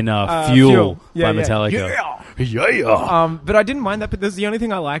in Fuel by Metallica. Yeah. But I didn't mind that. But that's the only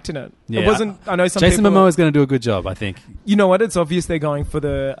thing I liked in it. Yeah. It wasn't. I know some Jason people Momoa is going to do a good job, I think. You know what? It's obvious they're going for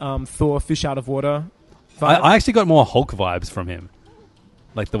the Thor fish out of water. I actually got more Hulk vibes from him.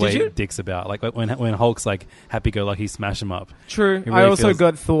 Like the way you? Dick's about. Like when Hulk's like happy-go-lucky, smash him up. True. Really I also feels...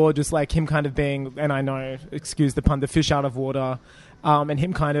 got Thor just like him kind of being, and I know, excuse the pun, the fish out of water, and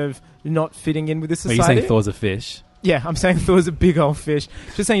him kind of not fitting in with the society. Are you saying Thor's a fish? Yeah, I'm saying Thor's a big old fish.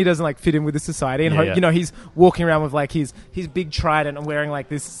 Just saying he doesn't like fit in with the society, and he's walking around with like his big trident and wearing like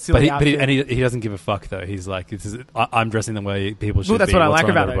this silly outfit. But he doesn't give a fuck though. He's like, I'm dressing the way people should. Well, that's be. what I What's like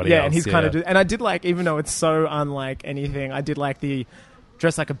wrong about with it. everybody Yeah, else? and he's kind of, and I did like, even though it's so unlike anything, I did like the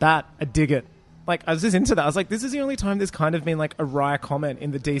dress like a bat. I dig it. Like, I was just into that. I was like, this is the only time there's kind of been like a wry comment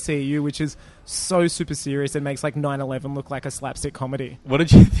in the DCEU, which is so super serious and makes like 9/11 look like a slapstick comedy. What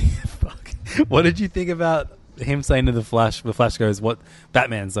did you think? What did you think about him saying to the Flash? The Flash goes, "What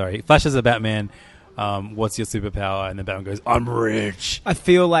Batman? Sorry, Flash is a Batman. What's your superpower?" And the Batman goes, "I'm rich." I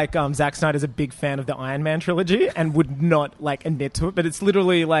feel like Zack Snyder's a big fan of the Iron Man trilogy and would not like admit to it, but it's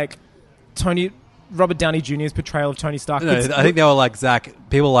literally like Tony. Robert Downey Jr.'s portrayal of Tony Stark. No, I think they were like, Zach,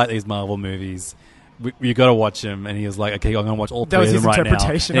 people like these Marvel movies. You got to watch them. And he was like, okay, I'm going to watch all three of them right now. That was his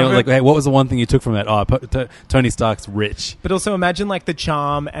interpretation And he of was it. like, hey, what was the one thing you took from it? Oh, Tony Stark's rich. But also imagine like the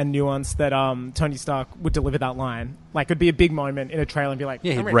charm and nuance that Tony Stark would deliver that line. Like it'd be a big moment in a trailer and be like,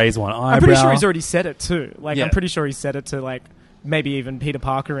 Yeah, I'm he'd raise one eyebrow. I'm pretty sure he's already said it too. Like Yeah. I'm pretty sure he said it to like maybe even Peter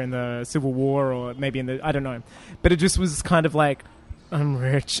Parker in the Civil War or maybe in the I don't know. But it just was kind of like, I'm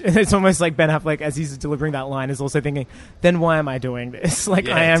rich. And it's almost like Ben Affleck, as he's delivering that line, is also thinking, then why am I doing this? Like,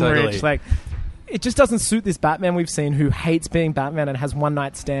 Yeah, I am totally. rich. Like, it just doesn't suit this Batman we've seen who hates being Batman and has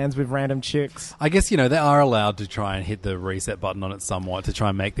one-night stands with random chicks. I guess, they are allowed to try and hit the reset button on it somewhat to try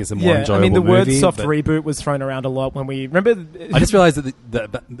and make this a more enjoyable I mean, the word movie, soft but reboot was thrown around a lot when we... Remember... I just realized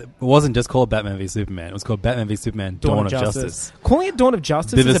that it wasn't just called Batman v Superman. It was called Batman v Superman Dawn of Justice. Calling it Dawn of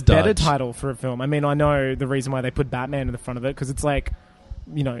Justice Bit is of a better dodge. title for a film. I mean, I know the reason why they put Batman in the front of it, because it's like,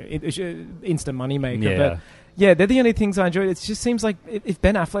 it's instant moneymaker. Yeah. But yeah, they're the only things I enjoyed. It just seems like if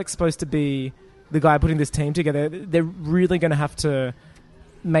Ben Affleck's supposed to be the guy putting this team together, they're really going to have to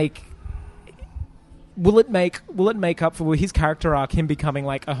make... Will it make up for his character arc, him becoming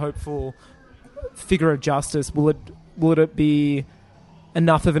like a hopeful figure of justice? Will it be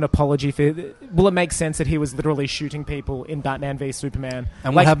enough of an apology for... Will it make sense that he was literally shooting people in Batman v Superman?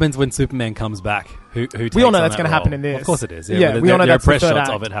 And what happens when Superman comes back? Who takes we all know on that's that going to happen role? in this. Of course it is. Yeah, but we all know there are that's the press third shots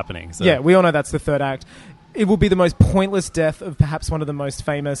act. of it happening. So. Yeah, we all know that's the third act. It will be the most pointless death of perhaps one of the most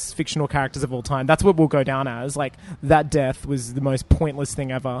famous fictional characters of all time. That's what we'll go down as. Like, that death was the most pointless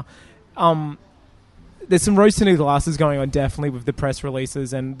thing ever. There's some rose-tinted glasses going on, definitely, with the press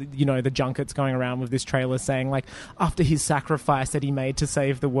releases and, the junkets going around with this trailer saying, like, after his sacrifice that he made to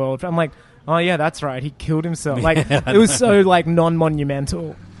save the world. I'm like, oh, yeah, that's right. He killed himself. Like, it was so, like,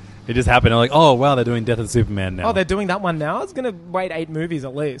 non-monumental. It just happened. I'm like, oh, wow, they're doing Death of Superman now. Oh, they're doing that one now? It's going to wait 8 movies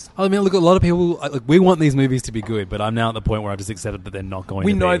at least. I mean, look, a lot of people... we want these movies to be good, but I'm now at the point where I've just accepted that they're not going to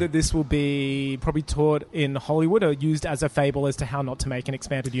be. We know that this will be probably taught in Hollywood or used as a fable as to how not to make an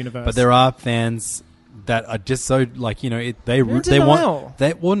expanded universe. But there are fans that are just so, like, they in want... denial.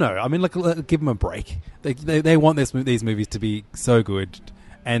 Well, no. I mean, look, give them a break. They want these movies to be so good,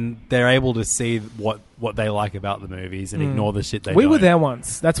 and they're able to see what they like about the movies and ignore the shit they We don't. were there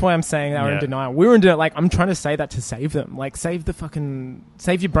once. That's why I'm saying they were in Yeah. denial. We were in denial. Like, I'm trying to say that to save them. Like, save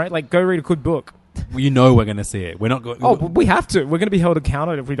your brain. Like, go read a good book. We're going to see it. We're not going... Oh, we have to. We're going to be held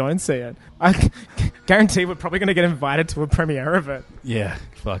accountable if we don't see it. I guarantee we're probably going to get invited to a premiere of it. Yeah,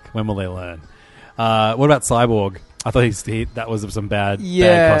 fuck. When will they learn? What about Cyborg? I thought that was some bad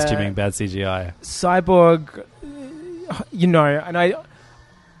costuming, bad CGI. Cyborg, and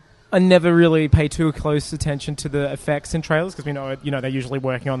I never really pay too close attention to the effects in trailers because we know, they're usually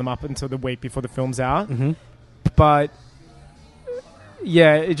working on them up until the week before the film's out. Mm-hmm. But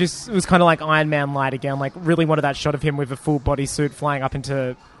yeah, it was kind of like Iron Man light again. Like, really wanted that shot of him with a full bodysuit flying up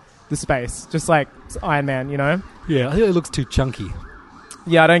into the space, just like Iron Man, Yeah, I think it looks too chunky.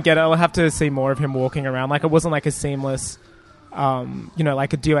 Yeah, I don't get it. I'll have to see more of him walking around. Like, it wasn't like a seamless,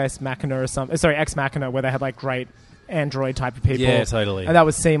 like a Deus Machina or something. Sorry, Ex Machina, where they had like great android type of people. Yeah, totally. And that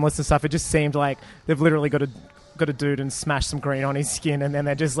was seamless and stuff. It just seemed like they've literally got a dude and smashed some green on his skin, and then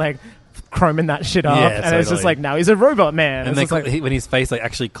they're just like chroming that shit up. Yeah, and totally. it's just like, now he's a robot man. And It's just when his face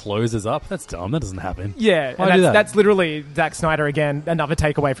actually closes up, that's dumb. That doesn't happen. yeah, Why and do that? that's literally Zack Snyder again. Another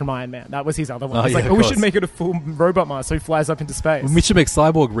takeaway from Iron Man. That was his other one. Oh, He's yeah, like, of we course. should make it a full robot mask so he flies up into space. We should make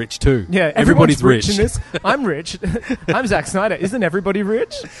Cyborg rich too. Yeah, everybody's rich rich. in this. I'm rich. I'm Zack Snyder. Isn't everybody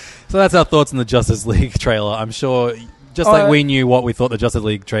rich? So that's our thoughts on the Justice League trailer. I'm sure, just like we knew what we thought the Justice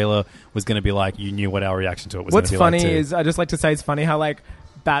League trailer was going to be like, you knew what our reaction to it was going What's to be funny like too. is, I just like to say it's funny how like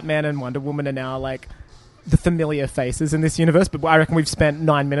Batman and Wonder Woman are now like the familiar faces in this universe, but I reckon we've spent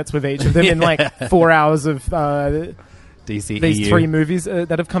 9 minutes with each of them in like 4 hours of DCEU. these 3 movies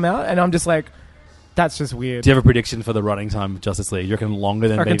that have come out, and I'm just like, that's just weird. Do you have a prediction for the running time of Justice League? You reckon longer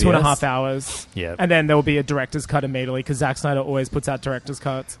than I reckon BVS? 2.5 hours. Yeah. And then there will be a director's cut immediately because Zack Snyder always puts out director's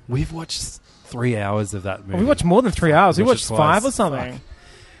cuts. We've watched 3 hours of that movie. We watched more than 3 hours. We watched it 5 twice. or something. Fuck.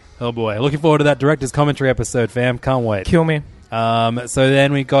 Oh boy, looking forward to that director's commentary episode, fam. Can't wait. Kill me. So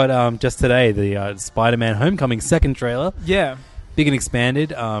then we got just today the Spider-Man Homecoming second trailer. Yeah. Big and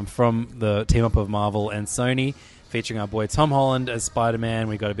expanded from the team up of Marvel and Sony, featuring our boy Tom Holland as Spider-Man.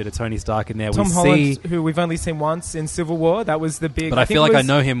 We got a bit of Tony Stark in there. Tom Holland, who we've only seen once in Civil War. That was the big... But I feel like I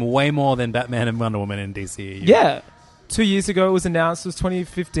know him way more than Batman and Wonder Woman in DCEU. Yeah. 2 years ago it was announced, it was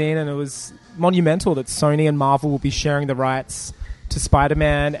 2015, and it was monumental that Sony and Marvel will be sharing the rights to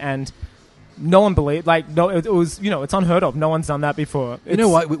Spider-Man, and no one believed... Like, no, it was... it's unheard of. No one's done that before. You know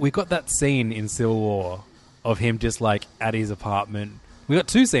what? We got that scene in Civil War of him just, like, at his apartment We got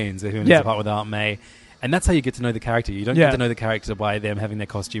 2 scenes of him in his apartment with Aunt May, and that's how you get to know the character. You don't get to know the character by them having their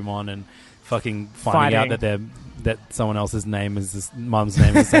costume on and fucking finding out that someone else's name is this mum's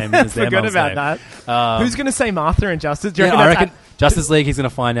name is the same as their mum's name. Forgot about that. Who's going to say Martha in Justice? Do you I reckon Justice League, he's going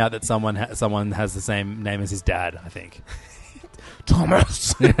to find out that someone has the same name as his dad, I think.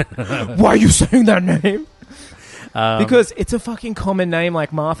 Thomas, why are you saying that name? Because it's a fucking common name,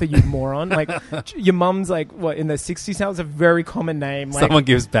 like Martha, you moron. Like, your mum's like, what, in the 60s now? It's a very common name. Like, someone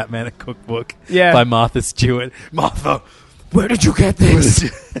gives Batman a cookbook by Martha Stewart. Martha, where did you get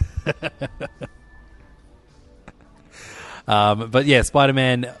this? But yeah,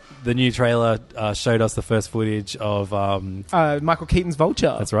 Spider-Man, the new trailer showed us the first footage of Michael Keaton's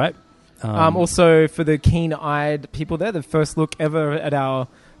Vulture. That's right. Also, for the keen-eyed people there, the first look ever at our,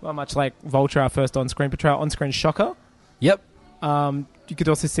 well, much like Vulture, our first on-screen portrayal, on-screen shocker. Yep. You could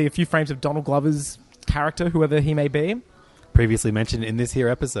also see a few frames of Donald Glover's character, whoever he may be. Previously mentioned in this here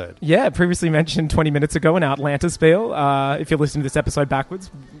episode. Yeah, previously mentioned 20 minutes ago in Atlanta Spiel. If you're listening to this episode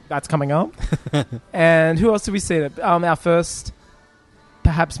backwards, that's coming up. And who else did we see? Our first,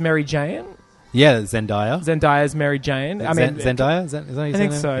 perhaps Mary Jane? Yeah, Zendaya. Zendaya's Mary Jane. Zendaya? Is that how you say I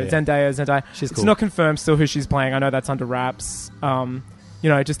think that? so. Yeah. Zendaya. She's cool. It's not confirmed still who she's playing. I know that's under wraps.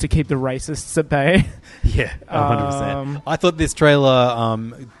 Just to keep the racists at bay. Yeah, 100%. I thought this trailer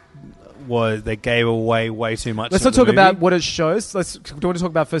they gave away way too much. Let's not talk about what it shows. Do you want to talk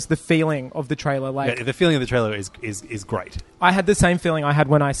about first the feeling of the trailer? Like, the feeling of the trailer is great. I had the same feeling I had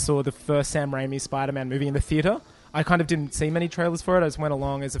when I saw the first Sam Raimi Spider-Man movie in the theater. I kind of didn't see many trailers for it. I just went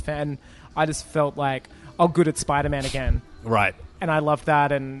along as a fan. I just felt like, oh, good, it's Spider-Man again. Right. And I loved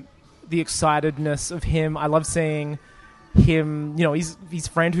that and the excitedness of him. I love seeing him, his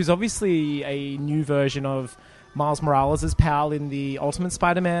friend who's obviously a new version of Miles Morales' pal in the Ultimate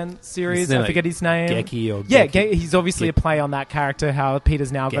Spider-Man series. I forget his name. Geki or yeah, he's obviously a play on that character, how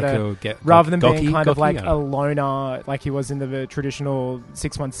Peter's now got rather than being kind of like a loner like he was in the traditional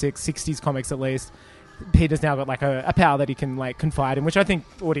 616, 60s comics at least, Peter's now got like a pal that he can like confide in, which I think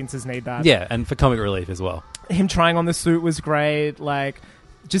audiences need that. Yeah, and for comic relief as well. Him trying on the suit was great. Like,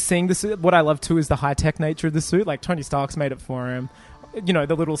 just seeing the suit. What I love too is the high-tech nature of the suit. Like, Tony Stark's made it for him.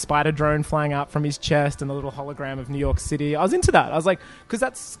 The little spider drone flying out from his chest and the little hologram of New York City. I was into that. I was like, because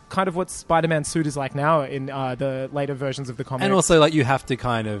that's kind of what Spider-Man's suit is like now in the later versions of the comics. And also, like, you have to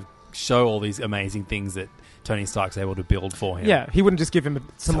kind of show all these amazing things that Tony Stark's able to build for him. Yeah, he wouldn't just give him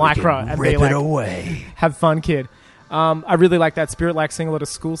some lycra and be like, away. Have fun, kid. I really like that spirit, like seeing a lot of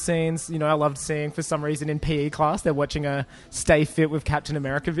school scenes. I loved seeing, for some reason, in PE class, they're watching a Stay Fit with Captain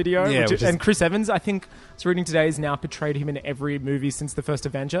America video. And Chris Evans, I think, I was reading today, has now portrayed him in every movie since the first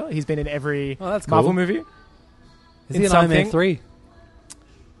Avenger. He's been in every Marvel movie. Is he in Iron Man 3?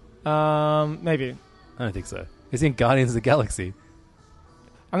 Maybe. I don't think so. Is he in Guardians of the Galaxy?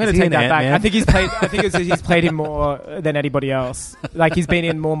 I'm going to take that back. I think he's played him more than anybody else. Like, he's been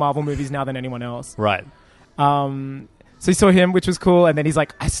in more Marvel movies now than anyone else. Right. So you saw him, which was cool, and then he's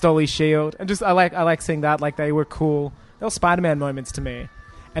like, I stole his shield. And just I like seeing that. Like, they were cool. They were Spider-Man moments to me.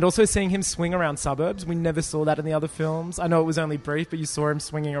 And also seeing him swing around suburbs. We never saw that in the other films. I know it was only brief, but you saw him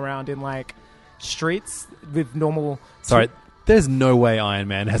swinging around in like streets with normal... Sorry, there's no way Iron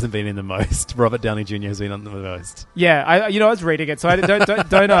Man hasn't been in the most. Robert Downey Jr. has been on the most. Yeah, I was reading it, so I don't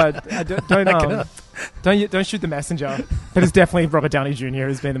shoot the messenger. But it's definitely Robert Downey Jr.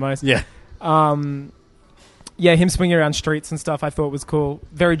 has been the most. Yeah. Yeah, him swinging around streets and stuff I thought was cool.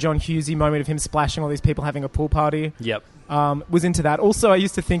 Very John Hughesy moment of him splashing all these people having a pool party. Yep. Was into that. Also, I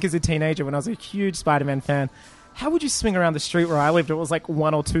used to think as a teenager when I was a huge Spider-Man fan, how would you swing around the street where I lived? It was like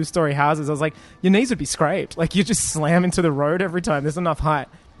 1 or 2 story houses. I was like, your knees would be scraped. Like, you just slam into the road every time. There's enough height.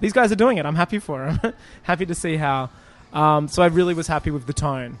 These guys are doing it. I'm happy for them. Happy to see how. So I really was happy with the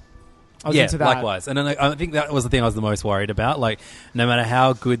tone. I was into that. Likewise. And then I think that was the thing I was the most worried about. Like, no matter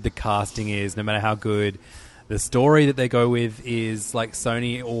how good the casting is, no matter how good the story that they go with is, like,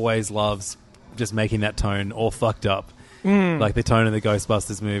 Sony always loves just making that tone all fucked up. Like, the tone of the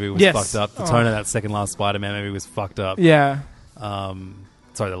Ghostbusters movie was fucked up. The tone of that second last Spider-Man movie was fucked up. Yeah.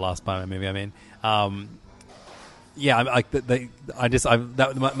 Sorry, the last Spider-Man movie, I mean.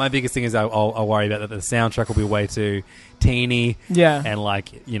 My biggest thing is I'll worry about that the soundtrack will be way too teeny. Yeah. And,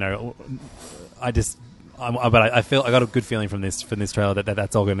 like, I feel I got a good feeling from this trailer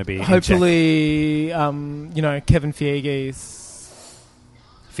that's all going to be hopefully Kevin Fieri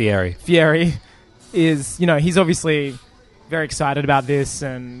is he's obviously very excited about this,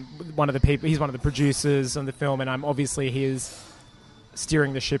 and he's one of the producers on the film, and he is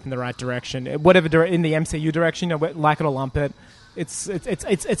steering the ship in the right direction, whatever in the MCU direction. Like it or lump it,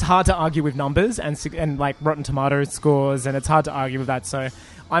 it's hard to argue with numbers and like Rotten Tomatoes scores, and it's hard to argue with that. So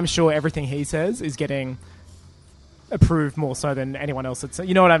I'm sure everything he says is getting approved more so than anyone else.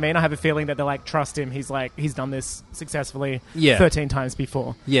 You know what I mean? I have a feeling that they're like, trust him. He's done this successfully 13 times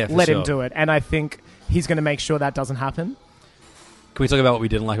before. Yeah, let him do it. And I think he's going to make sure that doesn't happen. Can we talk about what we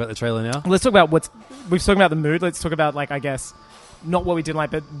didn't like about the trailer now? Let's talk about we've talked about the mood. Let's talk about, like, I guess, not what we didn't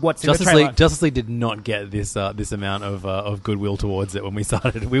like, but what's in the trailer. Justice League did not get this amount of goodwill towards it when we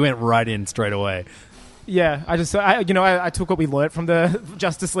started. We went right in straight away. Yeah, I took what we learnt from the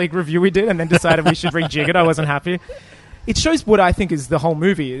Justice League review we did and then decided we should rejig it. I wasn't happy. It shows what I think is the whole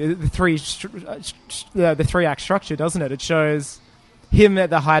movie, the three-act structure, doesn't it? It shows him at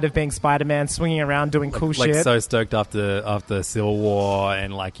the height of being Spider-Man, swinging around, doing cool shit. Like, so stoked after Civil War,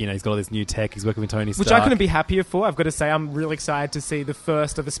 and, like, you know, he's got all this new tech. He's working with Tony Stark. Which I couldn't be happier for. I've got to say, I'm really excited to see the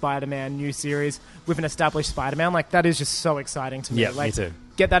first of the Spider-Man new series with an established Spider-Man. Like, that is just so exciting to me. Yeah, like, me too.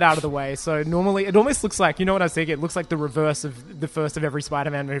 Get that out of the way. So normally, it almost looks like, you know what I was thinking? It looks like the reverse of the first of every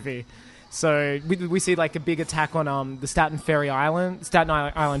Spider-Man movie. So we see, like, a big attack on the Staten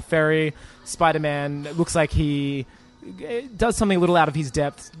Island ferry. Spider-Man looks like he does something a little out of his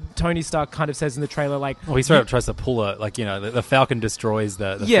depth. Tony Stark kind of says in the trailer, like... Well, he straight up tries to pull it. Like, you know, the Falcon destroys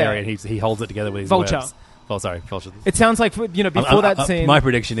the ferry, and he holds it together with his Vulture. webs. Oh, sorry, Vulture. It sounds like, you know, before that scene... My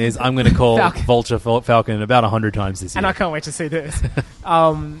prediction is I'm going to call Vulture Falcon about 100 times this year. And I can't wait to see this.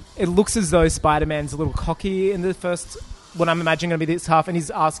 It looks as though Spider-Man's a little cocky in the first... What I'm imagining going to be this half, and he's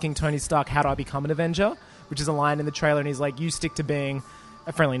asking Tony Stark, how do I become an Avenger? Which is a line in the trailer, and he's like, you stick to being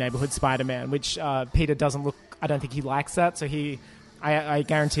a friendly neighborhood Spider-Man, which Peter doesn't look... I don't think he likes that, so I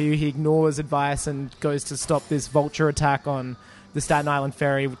guarantee you he ignores advice and goes to stop this Vulture attack on the Staten Island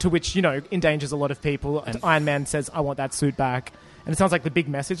ferry, to which, you know, endangers a lot of people. And Iron Man says, I want that suit back. And it sounds like the big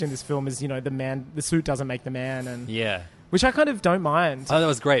message in this film is, you know, the suit doesn't make the man. And yeah. Which I kind of don't mind. Oh, that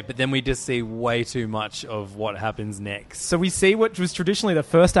was great, but then we just see way too much of what happens next. So we see what was traditionally the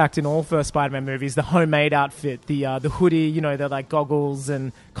first act in all first Spider-Man movies, the homemade outfit, the hoodie, you know, the, like, goggles,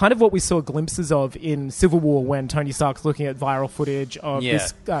 and kind of what we saw glimpses of in Civil War when Tony Stark's looking at viral footage of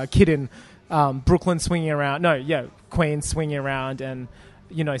this kid in Brooklyn Queens swinging around and,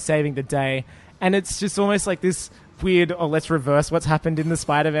 you know, saving the day. And it's just almost like this weird, let's reverse what's happened in the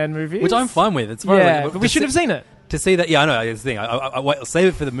Spider-Man movies. Which I'm fine with. It's fine. Yeah, but we should have seen it. To see that, I know, it's the thing. I'll save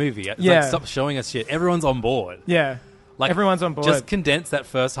it for the movie. It's like, stop showing us shit. Everyone's on board. Yeah, like, everyone's on board. Just condense that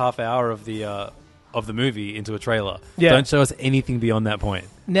first half hour of the movie into a trailer. Yeah. Don't show us anything beyond that point.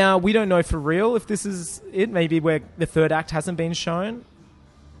 Now, we don't know for real if this is it. Maybe where the third act hasn't been shown.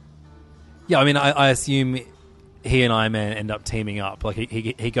 Yeah, I mean, I assume he and Iron Man end up teaming up. Like,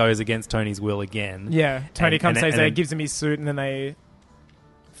 he goes against Tony's will again. Yeah, Tony gives him his suit, and then they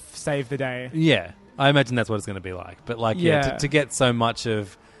save the day. Yeah. I imagine that's what it's going to be like. But, like, to get so much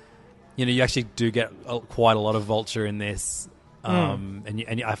of... You know, you actually do get quite a lot of Vulture in this.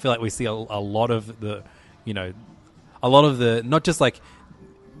 And I feel like we see a lot of the... You know, a lot of the... Not just, like,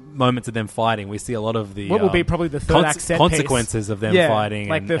 moments of them fighting. We see a lot of the... What will be probably the third act set consequences of them fighting.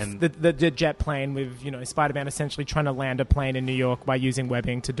 Like the jet plane with, you know, Spider-Man essentially trying to land a plane in New York by using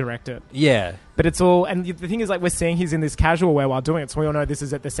webbing to direct it. Yeah. But it's all... And the thing is, like, we're seeing he's in this casual way while doing it, so we all know this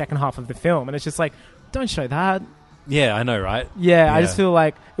is at the second half of the film. And it's just like, don't show that. Yeah, I know, right? Yeah, I just feel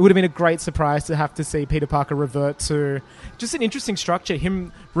like it would have been a great surprise to have to see Peter Parker revert to... Just an interesting structure,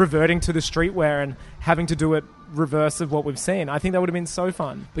 him reverting to the streetwear and having to do it reverse of what we've seen. I think that would have been so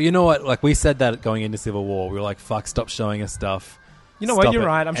fun. But you know what? Like, we said that going into Civil War. We were like, fuck, stop showing us stuff. You know what? You're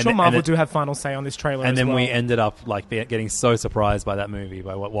right. I'm sure Marvel do have final say on this trailer and as then well. we ended up, like, getting so surprised by that movie,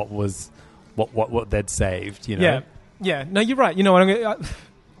 by what they'd saved, you know? Yeah. No, you're right. You know what?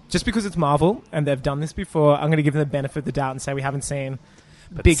 Just because it's Marvel and they've done this before, I'm going to give them the benefit of the doubt and say we haven't seen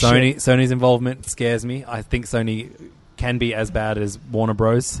big shit. Sony's involvement scares me. I think Sony can be as bad as Warner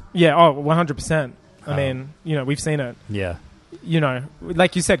Bros. Yeah, 100%. I mean, you know, we've seen it. Yeah. You know,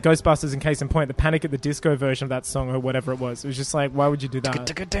 like you said, Ghostbusters, in case in point, the Panic at the Disco version of that song or whatever it was just like, why would you do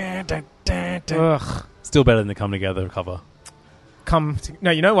that? Ugh. Still better than the Come Together cover.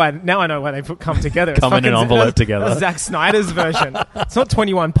 No, you know why? Now I know why they put Come Together. Come in an envelope together. That's Zack Snyder's version. It's not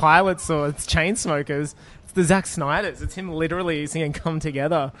 21 Pilots or it's Chainsmokers. It's the Zack Snyder's. It's him literally singing Come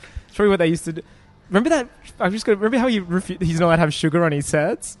Together. It's probably what they used to do. Remember that? Remember how he's not allowed to have sugar on his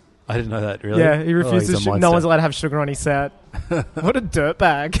sets? I didn't know that, really. Yeah, he refuses. No one's allowed to have sugar on his set. What a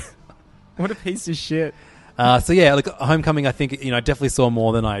dirtbag! What a piece of shit. So yeah, like Homecoming, I think, you know, I definitely saw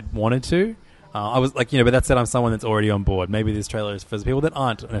more than I wanted to. I was like, you know, but that said, I'm someone that's already on board. Maybe this trailer is for the people that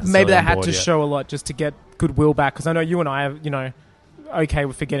aren't necessarily Maybe they on had board to yet. show a lot just to get goodwill back, because I know you and I have, you know, okay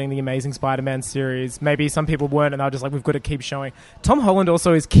with forgetting the Amazing Spider-Man series. Maybe some people weren't, and they were just like, we've got to keep showing. Tom Holland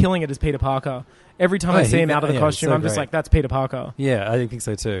also is killing it as Peter Parker. Every time I see him out of the costume, so I'm just great. like, that's Peter Parker. Yeah, I think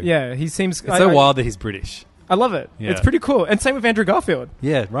so too. Yeah, he seems... It's so wild that he's British. I love it. Yeah. It's pretty cool. And same with Andrew Garfield.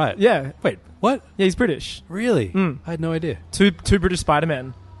 Yeah, right. Yeah. Wait, what? Yeah, he's British. Really? I had no idea. Two British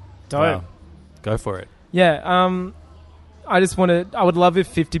Spider-Men. Dope. Wow. Go for it. Yeah, I would love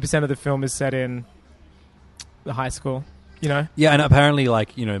if 50% of the film is set in the high school, you know? Yeah, and apparently,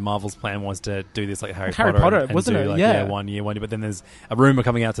 like, you know, Marvel's plan was to do this like Harry Potter and wasn't do, it? Like, yeah. 1 year, but then there's a rumor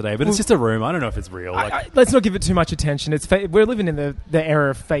coming out today, but it's just a rumor. I don't know if it's real. Let's not give it too much attention. We're living in the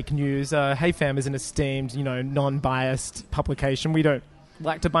era of fake news. Hey Fam is an esteemed, you know, non-biased publication. We don't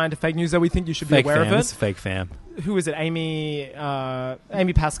like to buy into fake news, though. We think you should be aware of it. Fake fam. Who is it? Amy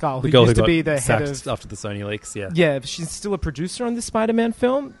Pascal, who the girl used who to be got the head sacked of... after the Sony leaks, yeah. Yeah, she's still a producer on this Spider-Man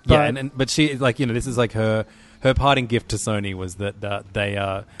film. But Yeah, but she, like, you know, this is like her parting gift to Sony was that they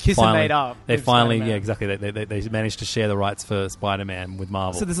Kiss and finally made up. They with finally, Spider-Man. yeah, exactly. They managed to share the rights for Spider-Man with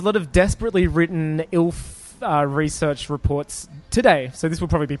Marvel. So there's a lot of desperately written research reports today. So this will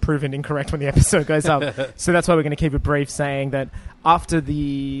probably be proven incorrect when the episode goes up. So that's why we're going to keep it brief, saying that after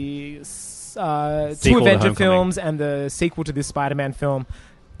the two Avenger films and the sequel to this Spider-Man film,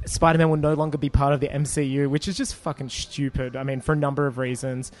 Spider-Man will no longer be part of the MCU, which is just fucking stupid. I mean, for a number of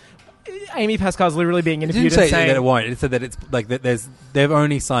reasons. Amy Pascal's literally being interviewed It didn't and say saying that it won't. It said that it's like that. They've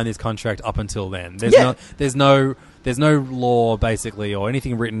only signed this contract up until then. There's no law basically or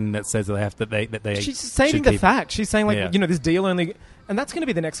anything written that says that they have that they. She's stating the fact. She's saying like, you know, this deal only, and that's going to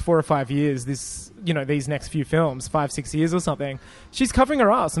be the next 4 or 5 years. This, you know, these next few films, 5-6 years or something. She's covering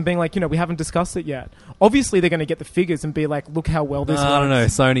her ass and being like, you know, we haven't discussed it yet. Obviously, they're going to get the figures and be like, look how well this works. I don't know.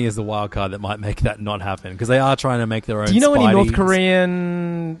 Sony is the wild card that might make that not happen because they are trying to make their own. Do you know any Spidey North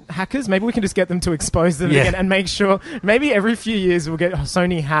Korean hackers? Maybe we can just get them to expose them again and make sure. Maybe every few years we'll get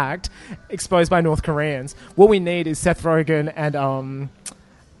Sony hacked, exposed by North Koreans. What we need is Seth Rogen and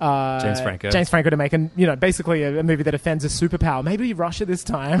James Franco to make basically a movie that offends a superpower. Maybe Russia this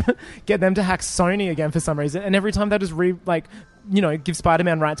time, get them to hack Sony again for some reason, and every time they just give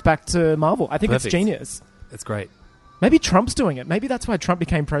Spider-Man rights back to Marvel. I think it's genius. It's great. Maybe Trump's doing it. Maybe that's why Trump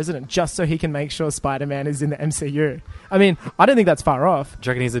became president, just so he can make sure Spider-Man is in the MCU. I mean, I don't think that's far off. Do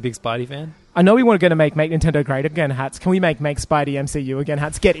you reckon he's a big Spidey fan? I know we want to make Nintendo Great Again hats. Can we make Spidey MCU Again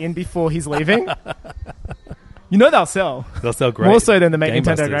hats? Get in before he's leaving. You know they'll sell. They'll sell great. More so than the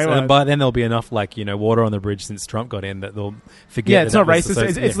Nintendo Great one. And by then there'll be enough, water on the bridge since Trump got in that they'll forget. Yeah, it's not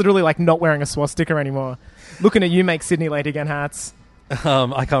racist. It's literally like not wearing a swastika anymore. Looking at you, make Sydney Late Again hats. I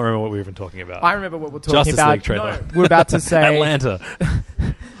can't remember what we were even talking about. I remember what we're talking Justice about. League trailer. No, we're about to say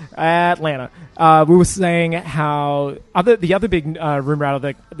Atlanta. We were saying how the other big rumor out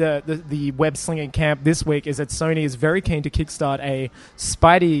of the web slinging camp this week is that Sony is very keen to kickstart a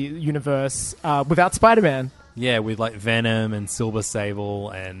Spidey universe without Spider-Man. Yeah, with like Venom and Silver Sable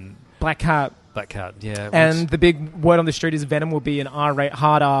and Black Cat. Yeah. And the big word on the street is Venom will be an R-rated,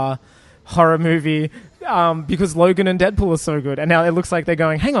 hard R horror movie because Logan and Deadpool are so good. And now it looks like they're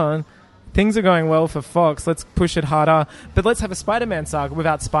going, hang on, things are going well for Fox. Let's push it harder. But let's have a Spider-Man saga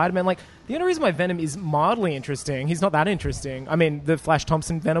without Spider-Man. Like, the only reason why Venom is mildly interesting, he's not that interesting. I mean, the Flash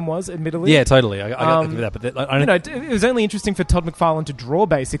Thompson Venom was, admittedly. Yeah, totally. I got that. But it was only interesting for Todd McFarlane to draw,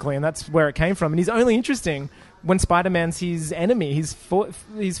 basically, and that's where it came from. And he's only interesting when Spider-Man's his enemy, his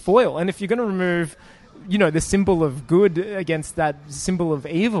foil. And if you're going to remove, the symbol of good against that symbol of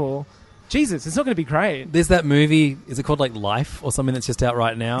evil... Jesus, it's not going to be great. There's that movie, is it called like Life or something that's just out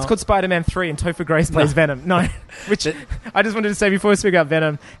right now? It's called Spider-Man 3 and Topher Grace plays Venom. No, which I just wanted to say before we speak about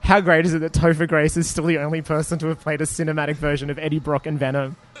Venom, how great is it that Topher Grace is still the only person to have played a cinematic version of Eddie Brock and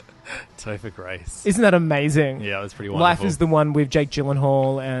Venom? Topher Grace. Isn't that amazing? Yeah, that's pretty wonderful. Life is the one with Jake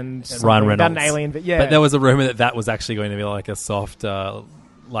Gyllenhaal and Ryan Reynolds. About an alien, but there was a rumor that was actually going to be like a soft...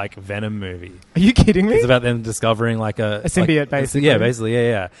 Venom movie. Are you kidding me? It's about them discovering a symbiote, basically. Yeah, basically,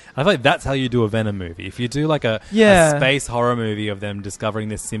 yeah. I feel like that's how you do a Venom movie. If you do like a space horror movie of them discovering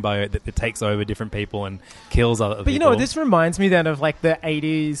this symbiote that takes over different people and kills other people. But you know what, this reminds me then of like the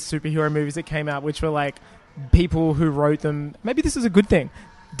 80s superhero movies that came out, which were like people who wrote them, maybe this is a good thing,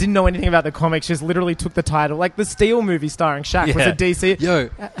 didn't know anything about the comics, just literally took the title. Like the Steel movie starring Shaq was a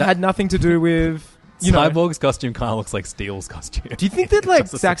DC. Had nothing to do with... Cyborg's costume kind of looks like Steel's costume. Do you think that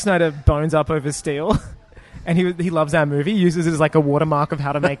Zack Snyder bones up over Steel, and he loves our movie, uses it as like a watermark of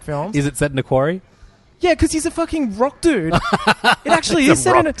how to make films? Is it set in a quarry? Yeah, because he's a fucking rock dude. It actually He's is a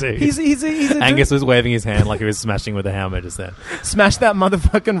set in rock dude. He's a Angus dude. was waving his hand like he was smashing with a hammer just then. Smash that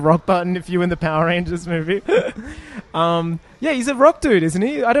motherfucking rock button if you in the Power Rangers movie. Yeah, he's a rock dude, isn't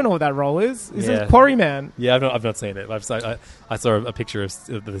he? I don't know what that role is. He's a quarry man. Yeah, I've not seen it. I saw a picture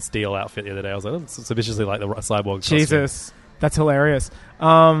of the Steel outfit the other day. I was like, oh, it's suspiciously like the Cyborg costume. Jesus, that's hilarious.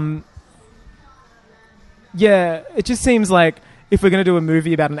 Yeah, it just seems like if we're going to do a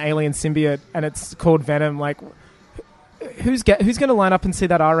movie about an alien symbiote and it's called Venom, like, who's going to line up and see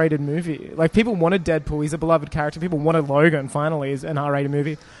that R-rated movie? Like, people wanted Deadpool. He's a beloved character. People wanted Logan, finally, as an R-rated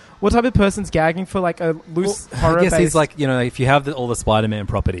movie. What type of person's gagging for, like, a loose horror? I guess he's like, if you have all the Spider-Man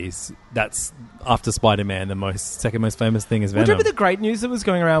properties, that's, after Spider-Man, the second most famous thing is Venom. Remember the great news that was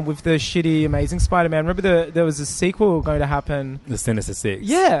going around with the shitty Amazing Spider-Man? Remember there was a sequel going to happen? The Sinister Six.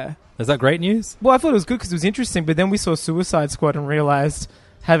 Yeah. Is that great news? Well, I thought it was good because it was interesting, but then we saw Suicide Squad and realised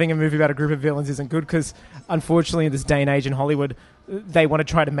having a movie about a group of villains isn't good because, unfortunately, in this day and age in Hollywood, they want to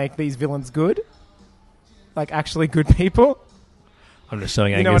try to make these villains good. Like, actually good people. I'm just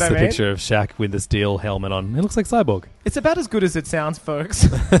showing You know Angus what I the mean? picture of Shaq with the steel helmet on. It looks like Cyborg. It's about as good as it sounds, folks.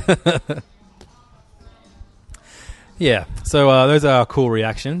 Yeah. So those are our cool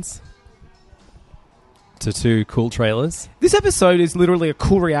reactions to two cool trailers. This episode is literally a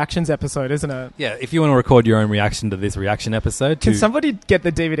cool reactions episode, isn't it? Yeah. If you want to record your own reaction to this reaction episode, Can somebody get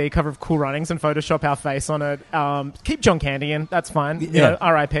the DVD cover of Cool Runnings and Photoshop our face on it? Keep John Candy in. That's fine. You know,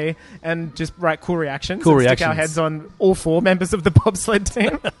 R.I.P. And just write cool reactions. Cool and reactions. Stick our heads on all four members of the bobsled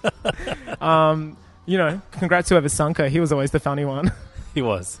team. Congrats to whoever sunk her. He was always the funny one. He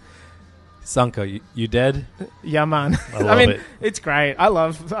was. Sunko, you dead? Yeah, man. I love it. It's great. I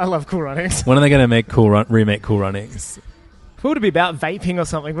love Cool Runnings. When are they going to make remake Cool Runnings? It would be about vaping or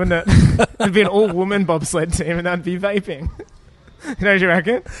something, wouldn't it? It'd be an all-woman bobsled team and that'd be vaping. What do you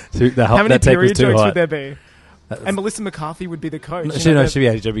reckon? How many period jokes would there be? And Melissa McCarthy would be the coach.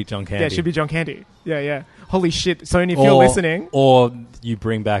 Should be John Candy. Yeah, it should be John Candy. Yeah. Holy shit. Sony, if you're listening. Or you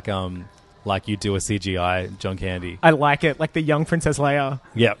bring back, like you do a CGI John Candy. I like it. Like the young Princess Leia.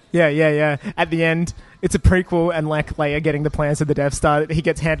 Yep. Yeah. At the end, it's a prequel and like Leia getting the plans of the Death Star. He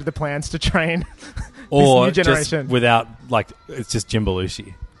gets handed the plans to train or this new generation. Just without, like, it's just Jim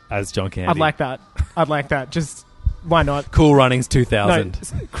Belushi as John Candy. I'd like that. Just, why not? Cool Runnings 2000. No,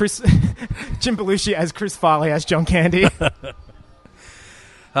 Jim Belushi as Chris Farley as John Candy.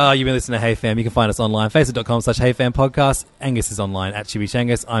 You've been listening to Hey Fam. You can find us online, facebook.com/HeyFamPodcast. Angus is online at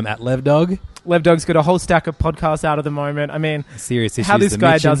ChibiChangus. I'm at LevDog. LevDog's got a whole stack of podcasts out at the moment. I mean, Serious Issues. How this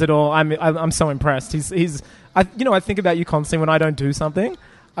guy Mission. does it all, I'm so impressed. I think about you constantly when I don't do something.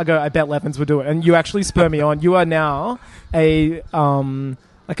 I go, I bet Levins will do it, and you actually spur me on. You are now a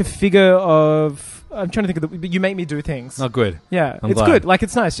figure of. I'm trying to think of you make me do things. Oh, good. Yeah, I'm it's glad. good. Like,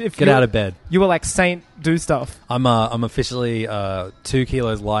 it's nice. Get out of bed. You were like Saint do stuff. I'm officially 2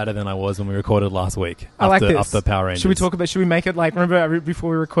 kilos lighter than I was when we recorded last week. I like this. After Power Rangers. Should we make it like, remember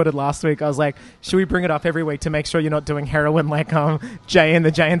before we recorded last week, I was like, should we bring it up every week to make sure you're not doing heroin like Jay and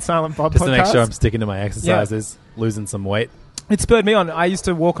the Jay and Silent Bob Just podcast? to make sure I'm sticking to my exercises, losing some weight. It spurred me on. I used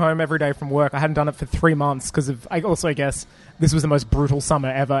to walk home every day from work. I hadn't done it for 3 months because I also guess this was the most brutal summer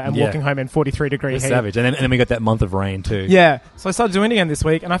ever and walking home in 43-degree heat. Savage. And then we got that month of rain too. Yeah. So I started doing it again this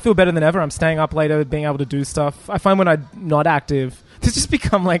week and I feel better than ever. I'm staying up later, being able to do stuff. I find when I'm not active, it's just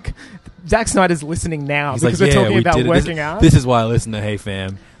become like Zack Snyder's listening now because we're talking about working out. This is why I listen to Hey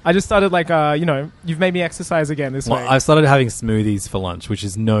Fam. I just started you've made me exercise again this week. I started having smoothies for lunch, which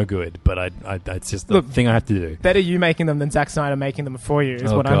is no good, but it's just the thing I have to do. Better you making them than Zack Snyder making them for you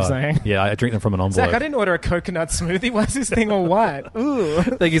is what I'm saying. Yeah, I drink them from an envelope. Zach, I didn't order a coconut smoothie. Why is this thing all white? Ooh.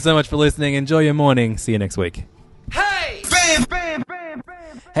 Thank you so much for listening. Enjoy your morning. See you next week. Hey! Bam, bam, bam,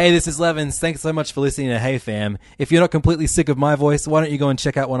 bam. Hey, this is Levins. Thanks so much for listening to Hey Fam. If you're not completely sick of my voice, why don't you go and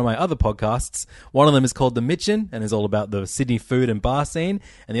check out one of my other podcasts. One of them is called The Mitchin and is all about the Sydney food and bar scene.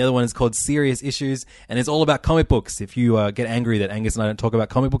 And the other one is called Serious Issues and is all about comic books. If you get angry that Angus and I don't talk about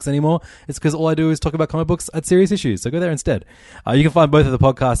comic books anymore, it's because all I do is talk about comic books at Serious Issues. So go there instead. You can find both of the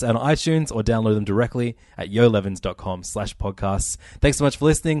podcasts out on iTunes or download them directly at yolevins.com/podcasts. Thanks so much for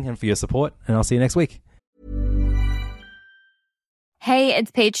listening and for your support, and I'll see you next week. Hey, it's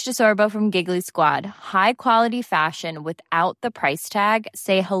Paige DeSorbo from Giggly Squad. High quality fashion without the price tag.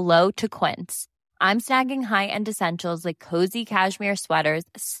 Say hello to Quince. I'm snagging high-end essentials like cozy cashmere sweaters,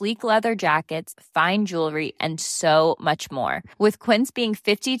 sleek leather jackets, fine jewelry, and so much more. With Quince being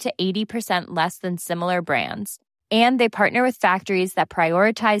 50 to 80% less than similar brands. And they partner with factories that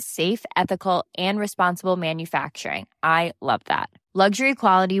prioritize safe, ethical, and responsible manufacturing. I love that. Luxury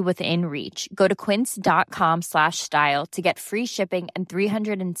quality within reach. Go to quince.com/style to get free shipping and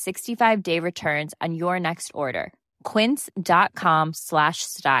 365-day returns on your next order.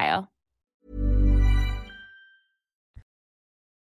 Quince.com/style.